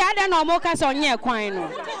Ebenezer. Inti ada no mo ka so nye kwan no.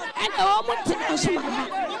 And almost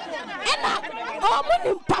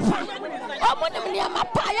and papa,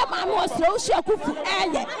 Mamma was so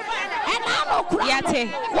and I know Yate,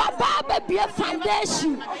 what Baba be a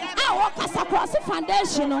foundation. I walk across the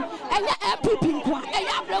foundation and your MPP and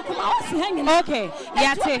Ablekuma was hanging. Okay,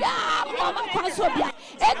 Yate, Mamma Consobia,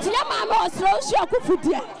 and your mamma was so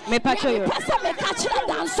good. Me patrol, me catch her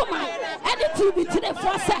down so much. And the TV to the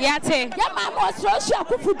first Yate, your mamma was so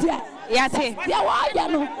good. Yate, and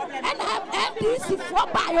I'm NDC for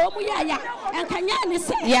Bio and Kanyani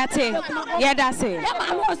say, Yate, Yadase,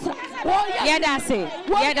 Yadase,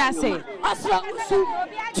 Yadase,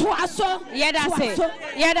 Yadase,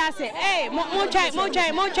 Yadase, hey, Mochain.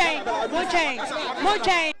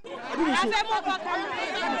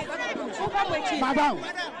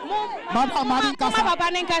 Madam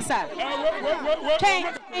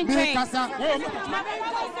Casa.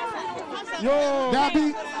 Yo, Daddy.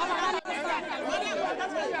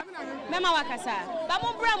 Mama Wakasa. Bamu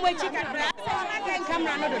Bram we chicken.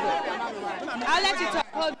 Camera no. I'll let you talk.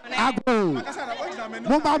 Hold on.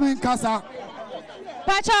 Mumba Casa.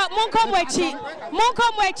 Pacha, Munkom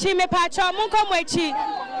wechi, me Pacha, Munkom wechi.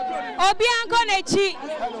 Obianko nechi.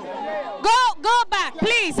 Go back,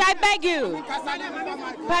 please. I beg you.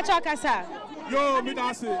 Pacha Casa. Yo, me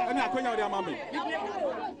dance. Any akwenya odi amame.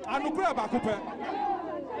 Anukura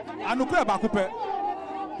bakupe.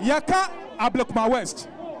 Yaka Ablekuma West.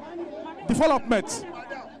 Development.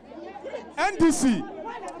 NDC.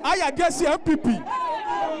 I guess MPP.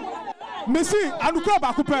 Messi Anukura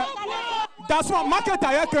bakupe. That's what market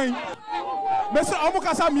I can. Messi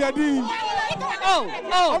Omukasa Miadi. Oh.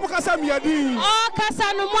 Omukasa Miadi. Oh,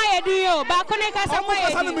 Kasa no Miadi. Bakone Kasa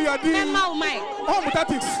Miadi. Mema umai. Oh,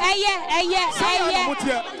 mutatics.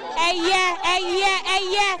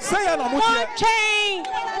 Say no mutia.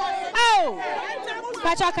 Oh.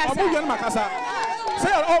 Pacha Kasa. Abuyan Makasa.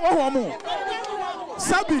 Say oh.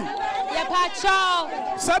 Sabi. Yeah,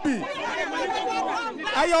 Pacha. Sabi.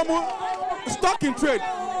 I am stock in trade.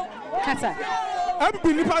 Kasa.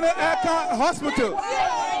 MP Nipane Eka Hospital.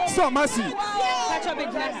 So mercy. Pacha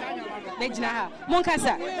Bejna.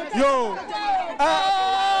 Monkasa. Yo.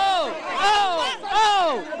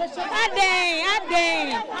 Ade.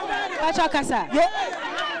 Wacha kasa. Yo.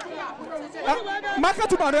 Market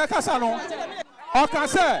to Maria Kasa no. Or can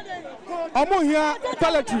say omo here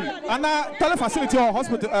toiletry and toilet facility or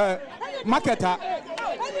hospital market.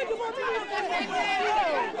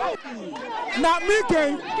 Now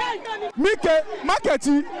Mike market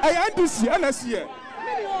NDC NSC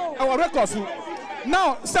our records.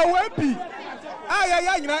 Now so MP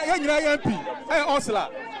MP Osla.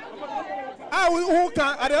 Who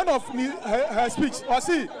can at the end of her speech or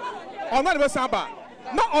see on not the samba.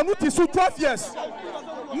 Not on it is 12 years.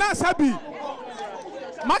 Now Sabi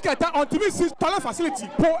market on to me toilet facility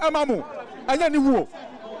po Emamo and then you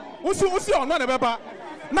Usi on not the beba.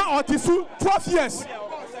 Now on Tisu 12 years.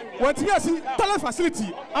 When you see toilet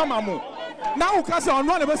facility, Amamo. Now you can say on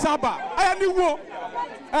one of the Saba. I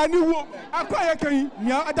knew I quite can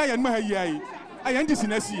near a diamond Mahay. I end this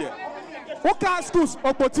in a year. What kind schools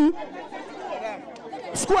Opoti?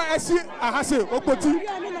 Square SC, I have said Opoti.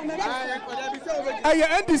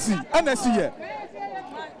 I NDC, NSC.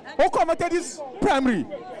 What commented this primary?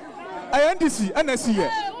 I NDC, NSC.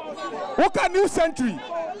 What kind new century?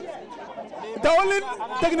 The only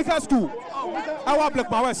technical school. Our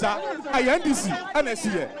Ablekuma West, I NDC,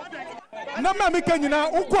 NSC. No man making now,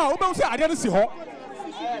 Uko, I didn't see her.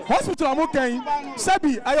 Hospital, I'm okay.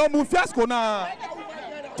 Sabi, I am fiasco now.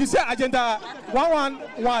 This agenda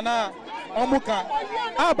 111 Omuka.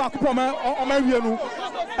 Abakupoma, Omarianu.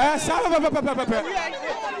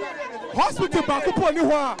 Hospital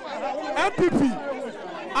Bakuponiwa, MPP,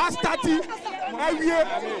 Astati,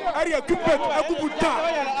 Area Kupet, Akubuta,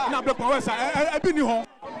 Ablekuma West, I've been home.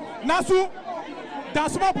 Nasu,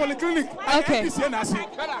 that's small polyclinic. Okay.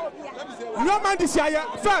 No man this year.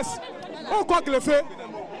 First, who call Glefe?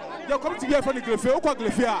 You're coming together for the Glefe. Who call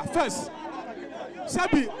Glefe? First,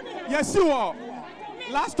 Sabi, yes, you are.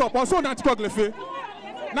 Last stop, also not call Glefe.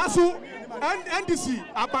 Nasu, and NDC,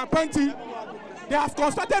 about 20, they have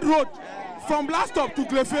constructed road from last stop to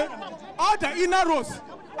Glefe. All the inner roads,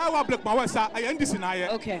 our Ablekuma West, I NDC now.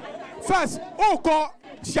 Okay. First, who call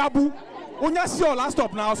Shabu? On your show last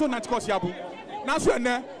stop now, so not cause Shabu. Now, so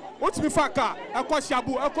what's me for car? I call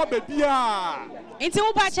Shabu, I call baby. Into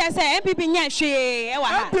Upacha say MPP Nyashi,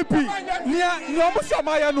 MPP, near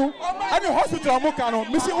Musamayanu, and the hospital Mukano,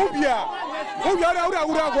 Missy Ubia, Omer,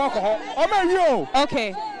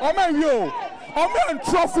 okay, Omer,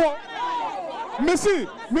 Truffle, Missy,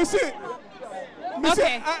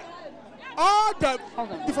 okay. All the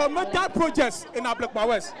developmental projects in Ablekuma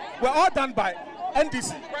West were all done by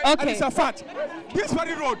NDC. Okay. And it's a fact. This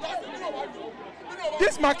very road,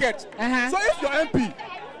 this market. So if your MP,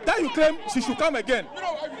 that you claim she should come again,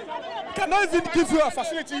 cannot even give you a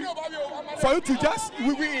facility for you to just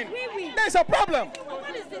wee in. There's a problem.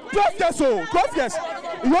 12 years old, 12 years.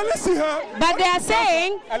 You only see her. But they are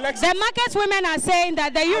saying, the market women are saying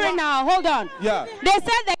that the urinal, hold on. Yeah. They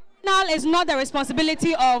said the urinal is not the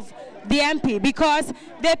responsibility of the MP because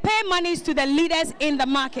they pay monies to the leaders in the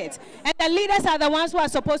market, and the leaders are the ones who are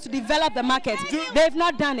supposed to develop the market. They've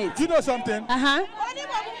not done it. Do you know something?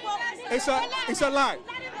 It's a lie.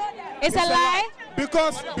 It's a lie?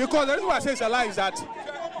 Because the reason why I say it's a lie is that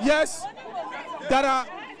yes, there are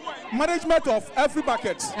management of every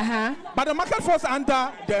market, but the market falls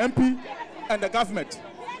under the MP and the government.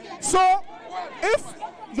 So if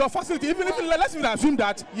your facility, even if let's even assume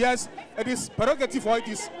that yes, it is prerogative or it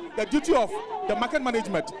is the duty of the market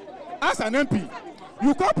management. As an MP,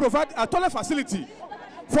 you can't provide a toilet facility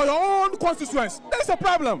for your own constituents. There's a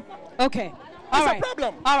problem. Okay. There's a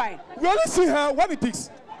problem. All right. We only see her when it is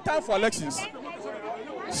time for elections.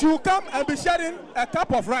 She will come and be sharing a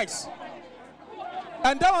cup of rice.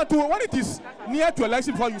 And then when it is near to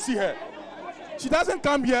election before you see her, she doesn't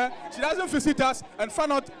come here, she doesn't visit us and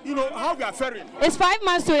find out, how we are faring. It's 5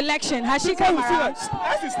 months to election. Has she come around?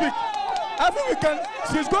 As we speak, every weekend,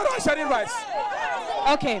 she's going on sharing rice.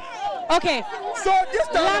 Okay. So this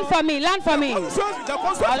time, learn for me. The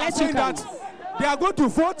Constitution is saying that they are going to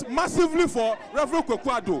vote massively for Reverend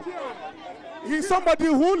Kwekwado. He's somebody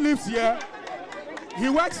who lives here, he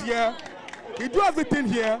works here, he do everything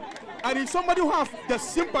here, and he's somebody who has the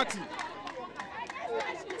sympathy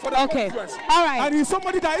for the constituents. All right. And he's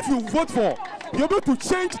somebody that if you vote for, you're able to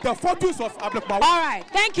change the fortunes of Ablekuma. All right.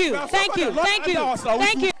 Thank you.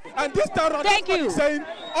 And this time around, saying,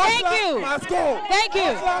 must go. Thank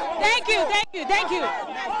you.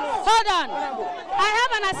 Hold on. I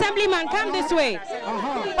have an assemblyman. Come this way.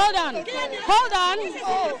 Hold on.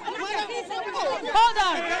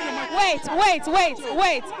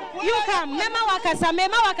 Wait. You come.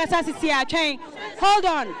 Mema wakasa sisi ya train. Hold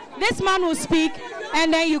on. This man will speak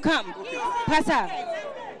and then you come. Pastor.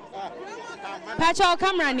 Pacho,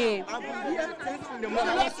 camera name.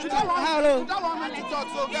 Hello.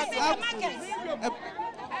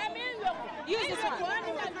 Use this one.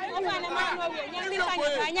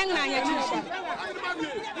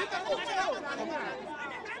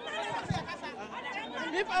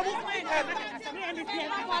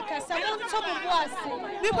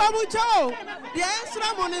 the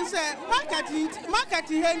extra money say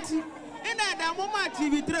marketing henti ina da mo ma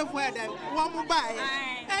TV 3 for dem won mo buy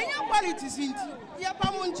enya quality sinti ye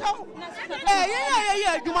pa mo ncho ye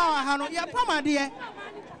adwuma wa ha no ye pa made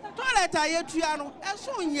toilet ayetua no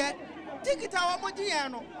eso nye ticket a wo mo giye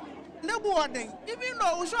no ne bu oden even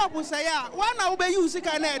though wo shop say ya one na wo be use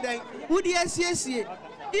ka na eden wo di asiesie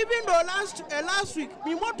even though last week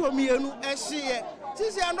mi moto mienu ehye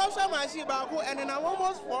sisi ando so machine ba ko and na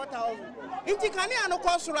almost 4,000 inti kania no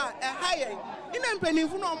kosura higher ina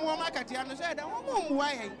mpenimfu no mo market ya no say da mo mo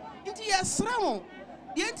yen inti yesra mo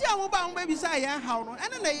ye nti a wo ba mo be bisa ya haw no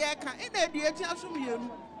ene na ye ka ina dua ti aso mienu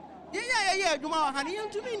ye adwuma wa ha ne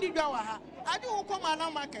ntumi ndi dwa wa ha ade wo koma na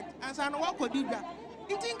market ansa no wakodi dwa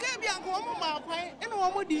inti nka bia ko mo ma kwan ene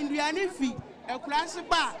wo mo di ndua ne fi ekurase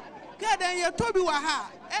ba kadan ye tobi wa ha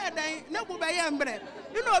edan ne bu be ye mbre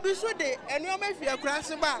ina obi so de eni o ma fi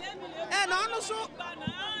ekurase ba na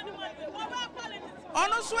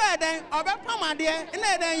ono so edan obe pamade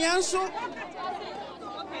ina edan yenso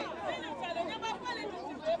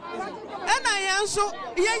ena yenso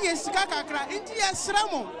yenye sika kakra nti yesra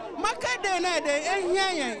mo makade na edan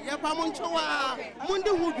ehia yen ye pa mo nchowa mundi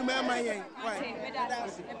hu dwuma ma yen why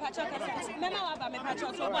mema wa ba me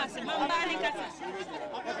pacho so ba se mamba ni kasa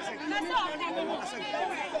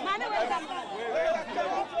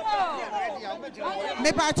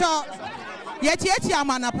Me pacho yeti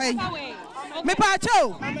amana pai. Me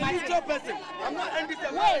pacho. I'm a neutral person. I'm not ending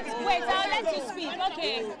the Wait, I'll let you speak.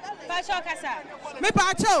 Okay. Pacho kasa. Me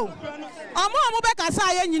pacho. Omo be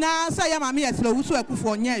kasa ye nyina say ya mama yeslo wusu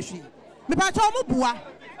akufo nya ahwi. Me pacho omo bua.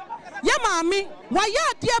 Ya mami wa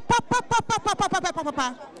ya die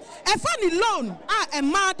papa. E fa ni loan e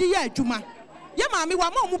ma de ya adwuma. Ya mami wa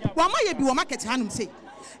ma ye bi wo market hanum say.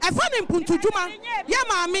 E fa ni mpuntu dwuma. Ya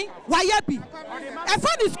mami wa ya bi. E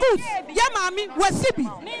fa ni schools. Ya mami wa sibi.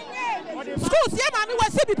 Schools ya mami wa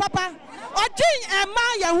sibi papa. Odwin e ma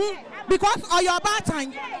ye hu because of your bad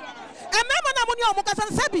time. Emema na muni omo kasa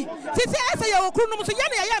sebi titi ese ye okru num so ye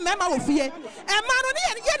na ye emema wo fie ema no ne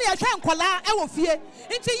ye na ye hwe nkola e wo fie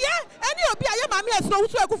nti ye eni obi aye mama esno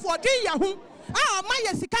wusu akufo odwin ye hu ma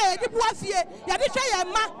ye sika ye di bua fie ye de hwe ye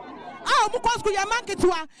ma omo kosku ye ma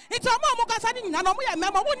nketua nti omo kasa ni nyina no mo ye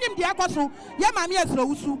emema wo nim de akoso ye mama esno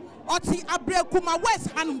wusu oti Ablekuma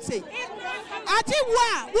West hanum sei ati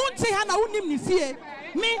wa wonti ha na wonim ni fie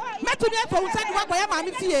me metumi ato wusadi wa ya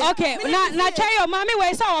mami fie okay na chayo mami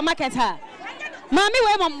we so o market ha mami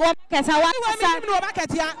we mo market ha wa sa no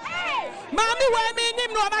market ya mami we mi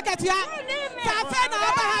nim no market ya ka fe na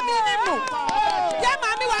ba ha mi nim no ya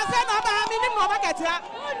mami wa fe na ba ha mi nim no market ya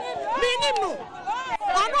mi nim no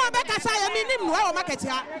ono obe ka sa ya mi nim no o market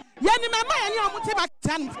ya ya ni mama ya ni o muti market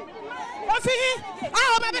ya no ofi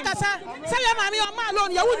o be ka sa se ya mami o ma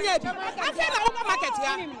alone ya wunya bi afi na o market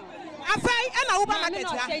ya afai na wo ba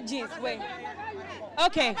market ya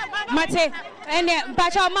okay mate and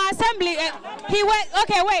pacho ma assembly he went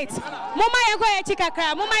okay wait mama yenko ye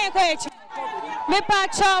chikakra mama yenko ye me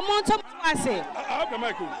pacho monto ase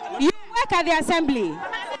you work at the assembly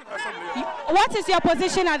what is your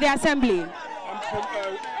position at the assembly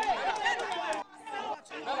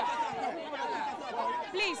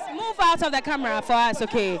please move out of the camera for us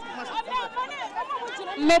okay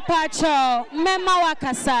me pacho mema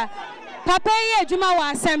wakasa papa ye adwuma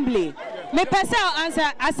wa assembly me pese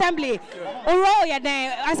answer assembly oro ya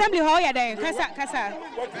den assembly ho ya den kasa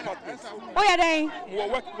oh ya den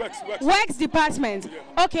works department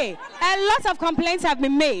okay a lot of complaints have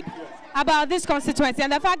been made about this constituency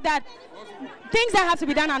and the fact that things that have to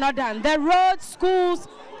be done are not done. The roads, schools,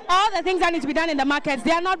 all the things that need to be done in the markets,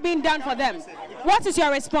 they are not being done for them. What is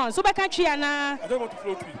your response? I don't want to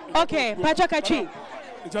float me. Okay, Pachokachi.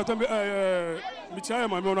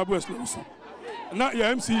 Now, your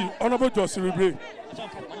MC, Honorable Josie Ribre.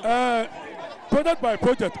 Project by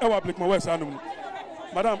project, Ablekuma West Constituency.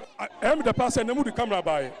 Madam, I am the person who the camera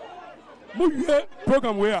by. Move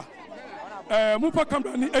program where move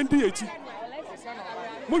camera ni NDH.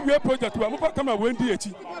 Move project where move camera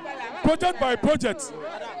NDH. Project by project.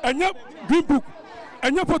 And your green book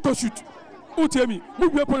and your photo shoot. Utemi,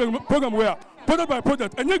 move program where project by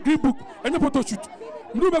project and your green book and your photo shoot.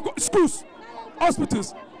 Move schools,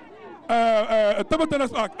 hospitals, table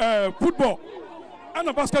tennis, football,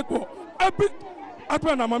 and basketball.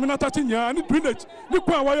 atwa na mama na tachi nya ni drainage ni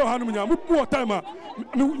kwa wa yo hanum nya mu time a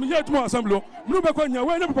me yet mo assembly mu be kwa nya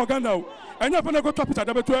we nya propaganda o enya fa na go top da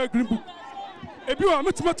beto green book ebi wa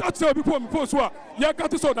metima chat obi po me post wa ya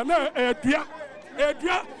got so da na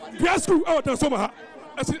dua school out and summer ha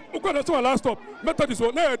asi ukwa so last stop method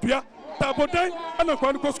so na dua tabodan ana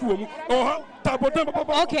kwa ko school mu o ha tabodan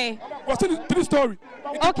papa okay what's the 3 story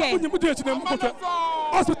okay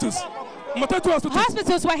hospitals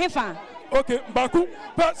hospitals were here. Okay, Baku,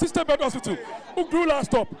 sister bed hospital. Who grew last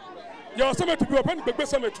stop? Your cemetery be open big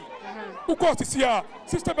cemetery. Who cost is here?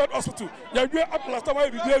 Sister bed hospital. You up last time I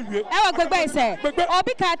review. I will go say.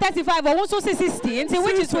 Obi ka 35 or 160. Until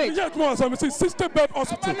which is which? Yeah, come on, sister bed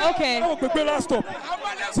hospital. Okay. I will go last stop.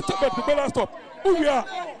 Sister bed last stop. Who we are?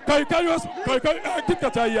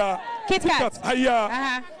 KitKat.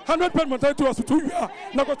 Aya. 100 bed maternity hospital. We are.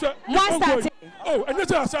 Now go to. Oh, and this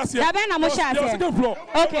is Asia. Second floor.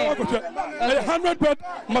 Okay. 100 bed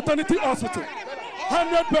maternity hospital.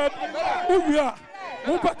 100 bed. Who we are?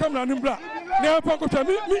 Who come na nimbla? Now go to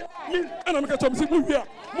me. And I'm going to see who we are.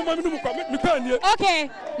 Okay,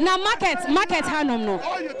 now market hanom no.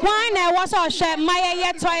 Why na was all share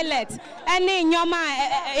my toilet and in your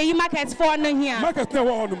market for no here. Market na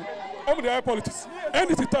wa honum. Over the politics.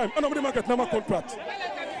 Any time, and over the market na contract.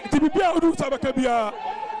 It be bia odu sabaka bia.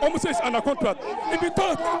 Almost says under contract. If you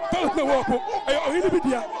talk no work,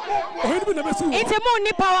 it's a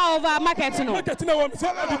more power over market. No. Market now.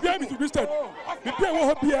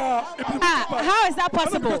 How is that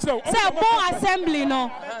possible? Say more assembly, no.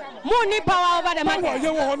 More power over the market.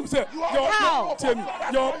 How?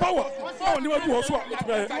 Your power.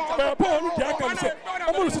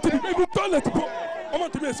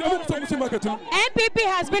 NPP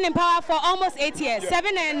has been in power for almost 8 years,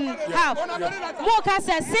 7.5. More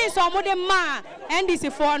says since some of them ma NDC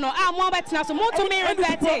for no. I'm more better now. So more to me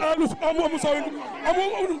regret it.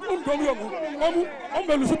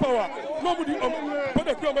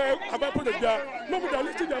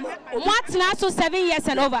 What now? So 7 years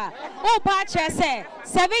and over. Oh, Pacha say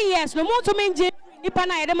 7 years. No more to me.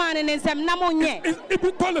 Ipana edema ne nsem na monye.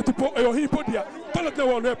 Ibi toilet po e ho dia. Toilet na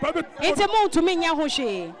won private. It's a mo to me nya ho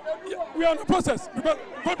hwe. We are in the process because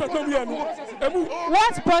contract no we are no.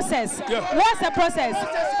 What process? Yeah. What's the process?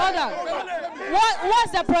 Hold on.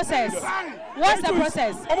 What's the process? What's the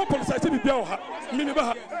process? Omo police bi bia o ha. Mi ni ba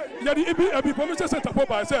ha. Ya di ibi permission center for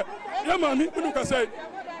ba say. Ya ma mi unu ka say.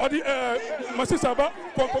 O di masisa ba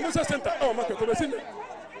for permission center. Oh market to be seen.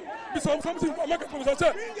 Okay.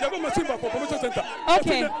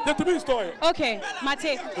 Okay,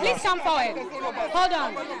 Mate, please come forward. Hold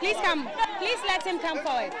on. Please come. Please let him come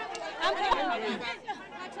forward. I'm coming.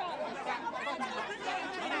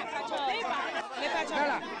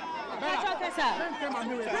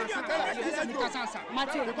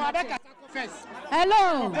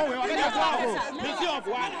 Hello.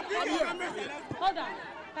 Hold on.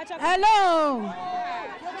 Hello.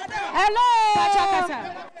 Hello.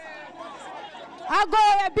 I go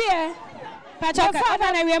a beer. Pacha,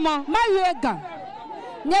 na wiemo. My wega.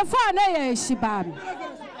 Nefa na ye shibam.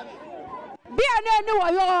 Beer na no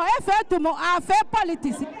yo efe to mo afa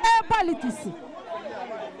politics. Politics.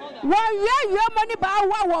 One year your money ba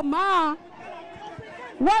wa ma.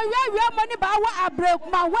 1 year your money ba wa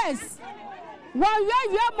Ablekuma West. 1 year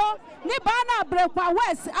your mo ni ba na Ablekuma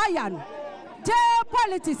West ayan. Je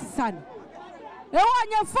politics san. E wa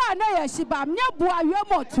nyefa na ye shibam nye bua yo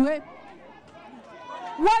mo tue.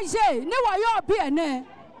 Waje ni wa yo bi ene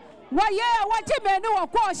wa ye wa jime ni wa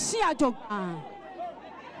ko shi ajo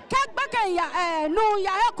kagba kan ya nu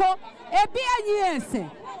ya eko ebi anyi ense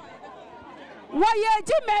wa ye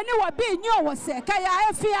jime ni wa bi nyo wo se ka ya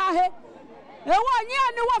efi ahe e wa nyi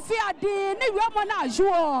ani wa fi ade ni wi mo na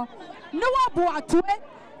ajo ni wa bu atue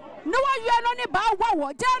ni wa ye no ni ba wa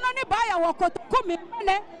wo je no ni ba ya wo ko to mi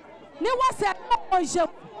ne ni wa se o je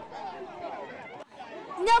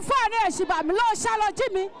Nyefa ne shiba mi lo shalo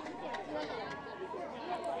Jimmy.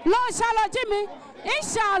 Lo shalo Jimmy.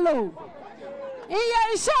 Inshallah. Iye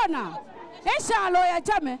ishona. Inshallah ya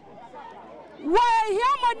jame. Wa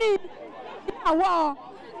yamoni awo.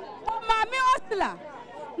 Mami osla.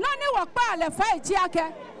 Noni wa pa le fa iji ake.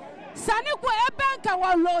 Sani ku ebenka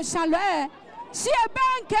wa lo shalo e. Si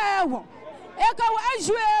ebenka wo. Eka wa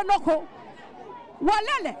ejue noko.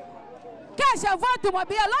 Walele. Kesha vote mo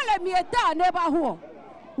bi lole mi eta ne ba ho.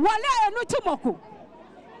 Wale enu chimoko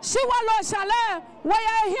si walo shale wa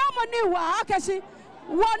ya hiamoni wa akashi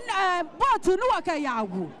won boat nu wa ka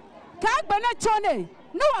yawo ka gbene chone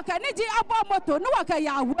nu wa ka ni ji abo moto nu wa ka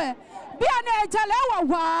yawo bia na ejale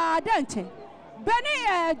wa denche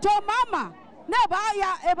beni jo mama na ba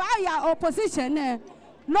ya opposition ne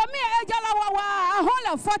No me ejala wa a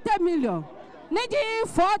whole 40 million. Niji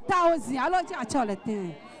 4,000. I don't actually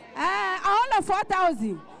think. A whole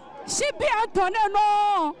 4,000. She be Antonio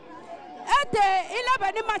no. Ete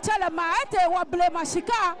 11 machala ma ete wa blema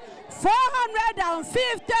shika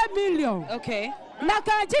 450 million. Okay. Na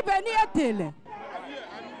kanji beni etele.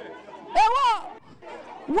 Ewo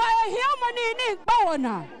wa here money ni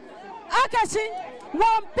bawona. Akashi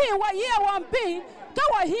 1p wa year 1p ka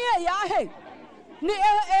wa here ya he. Ni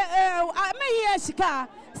ame here shika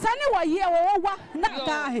sani wa here wa na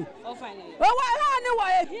ka he. Oh fine. Wa ha ni wa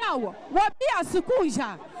here wa bi asuku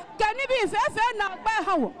ja. Kani bi fefe na ba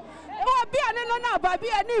ha wo. Wa bi ani no na ba bi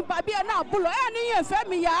na bulo ani ye fe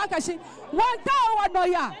mi ya akashi 1,000 no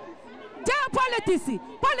ya. Je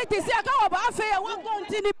politics aka wa ba fe ya wa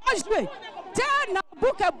continue bashwe. Je na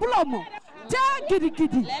buke bulomo. Je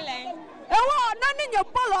gidigidi. Ewo nani nye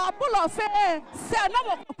bulo fe se na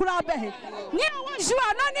mo kura be he. Ni wa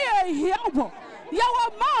jua nani e hiabo. Ya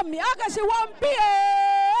wa mami akashi 1p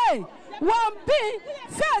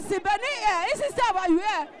first be ni isi se ba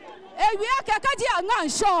yue. We are Kakaji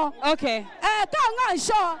and Shaw. Okay. Kang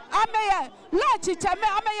Shaw. I may lunch chame.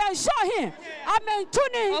 I may show him. I may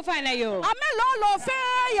tuning. Oh fine you. I may lolo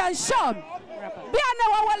fair and Shaw. Biana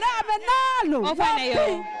wala menalo. Oh fine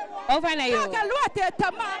you. Oh fine you. Kakaluate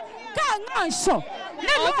tama. Kang Shaw.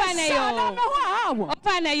 Oh fine you. Oh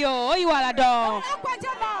fine you. Oh you are a dog.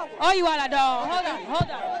 Oh you are a dog.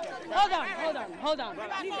 Hold on.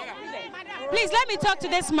 Please let me talk to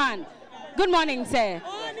this man. Good morning, sir.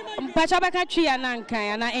 Pachabaka Tree and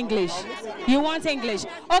English. You want English?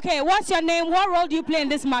 Okay, what's your name? What role do you play in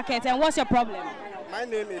this market and what's your problem? My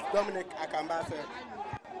name is Dominic Akambase.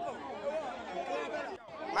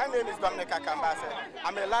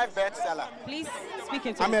 I'm a live bird seller. Please speak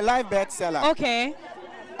into I'm a live bird seller. Okay.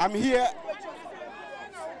 I'm here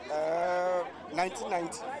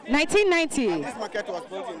 1990. 1990? And this market was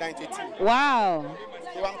built in 92. Wow.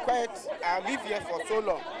 So I live here for so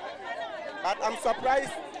long. But I'm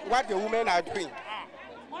surprised what the women are doing.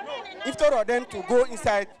 Instead of them to go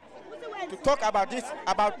inside to talk about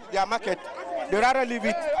their market, they rather leave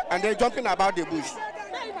it and they're jumping about the bush.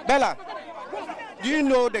 Bella, do you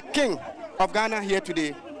know the king of Ghana here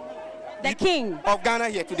today? The king of Ghana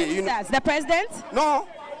here today? You know? That's the president? No.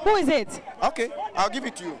 Who is it? Okay, I'll give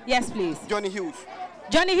it to you. Yes, please. Johnny Hughes.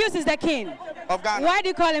 Johnny Hughes is the king of Ghana. Why do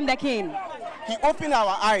you call him the king? He opened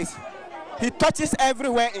our eyes. He touches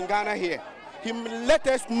everywhere in Ghana here. He let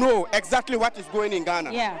us know exactly what is going in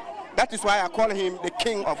Ghana. Yeah. That is why I call him the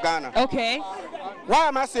king of Ghana. Okay. Why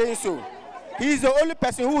am I saying so? He is the only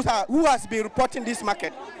person who has been reporting this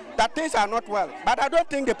market that things are not well. But I don't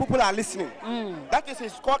think the people are listening. That is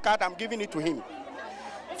his scorecard. I'm giving it to him.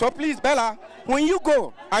 So please, Bella, when you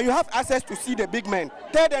go and you have access to see the big men,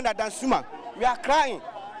 tell them that Dansuma, we are crying.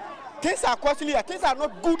 Things are costly. Things are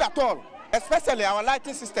not good at all, especially our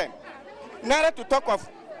lighting system. Neither to talk of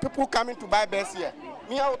people coming to buy beds here.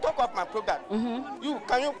 Me, I will talk of my product.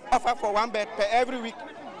 Can you offer for one bed per every week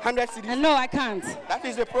 100 cedis? No, I can't. That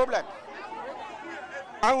is the problem.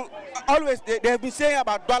 And always they have been saying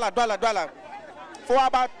about dollar. For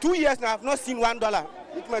about 2 years now, I have not seen $1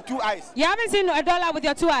 with my 2 eyes. You haven't seen $1 with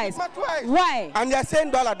your 2 eyes? My 2 eyes. Why? And they are saying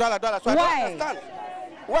dollar. So I don't understand.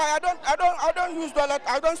 Why I don't use dollars.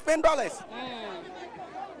 I don't spend dollars.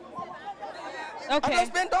 Okay. I don't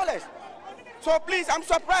spend dollars. So please, I'm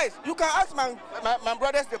surprised. You can ask my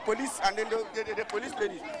brothers, the police, and then the police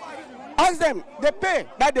ladies. Ask them, they pay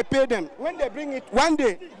them. When they bring it one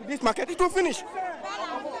day to this market, it will finish.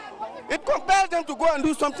 It compels them to go and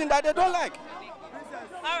do something that they don't like.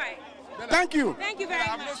 All right. Thank you. Thank you very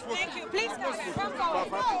much. Thank you. Please come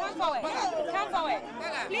forward. Come forward.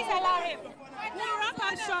 Please allow him.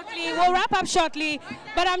 We'll wrap up shortly,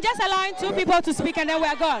 but I'm just allowing 2 people to speak and then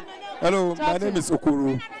we're gone. Hello, my name is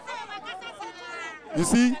Okoro. You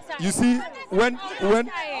see, when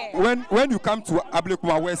you come to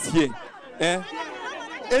Ablekuma West here,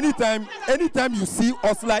 anytime you see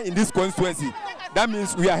Osla in this constituency, that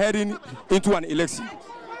means we are heading into an election.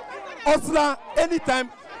 Osla, anytime,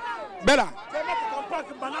 Bella.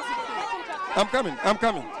 I'm coming.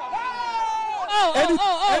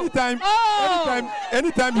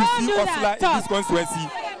 Anytime you see Osla in this constituency,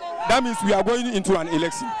 that means we are going into an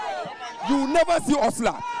election. You will never see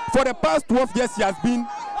Osla. For the past 12 years, he has been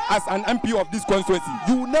as an MP of this constituency.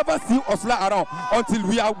 You will never see Osla around until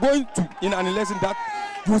we are going to in an election that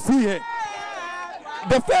you see her.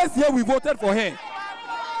 The first year we voted for her,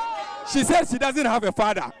 she said she doesn't have a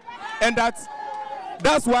father, and that's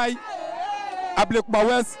why Ablekuma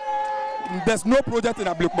West, there's no project in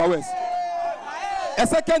Ablekuma West. A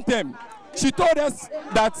second term, she told us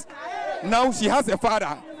that now she has a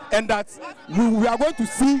father, and that we are going to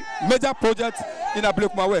see major projects in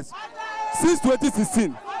Ablekuma West. Since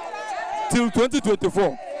 2016 till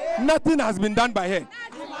 2024, nothing has been done by her.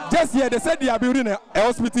 Just here, they said they are building a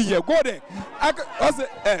hospital here. Go there.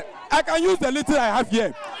 I can use the little I have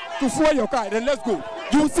here to fuel your car, then let's go.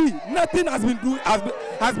 You see, nothing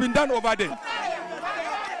has been done over there.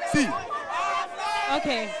 See.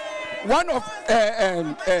 Okay. One of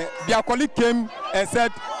their colleague came and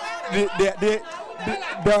said the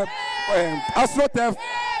AstroTurf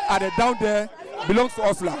down there belongs to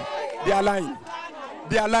Osla. They are lying.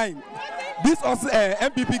 They are lying. This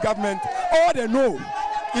MPP government, all they know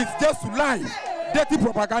is just to lie, dirty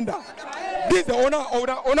propaganda. This is the owner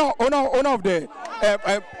of the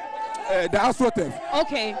AstroTurf.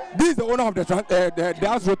 Okay. This is the owner of the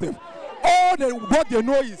AstroTurf. All what they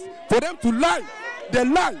know is for them to lie. They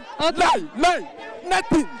lie, okay. lie.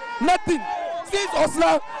 Nothing. Since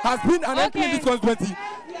Osla has been an MP in this constituency,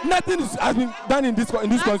 nothing has been done in this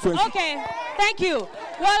constituency. Okay, thank you.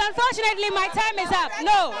 Well, unfortunately, my time is up.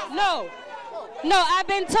 No, I've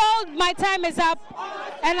been told my time is up,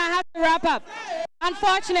 and I have to wrap up.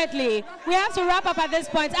 Unfortunately, we have to wrap up at this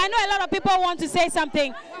point. I know a lot of people want to say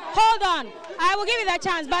something. Hold on, I will give you that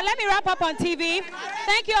chance, but let me wrap up on TV.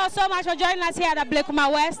 Thank you all so much for joining us here at Ablekuma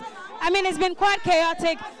West. I mean, it's been quite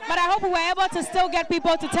chaotic, but I hope we were able to still get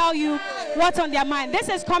people to tell you what's on their mind. This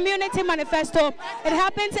is Community Manifesto. It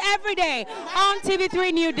happens every day on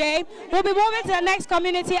TV3 New Day. We'll be moving to the next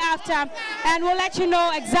community after, and we'll let you know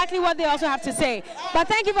exactly what they also have to say. But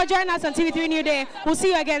thank you for joining us on TV3 New Day. We'll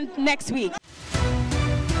see you again next week.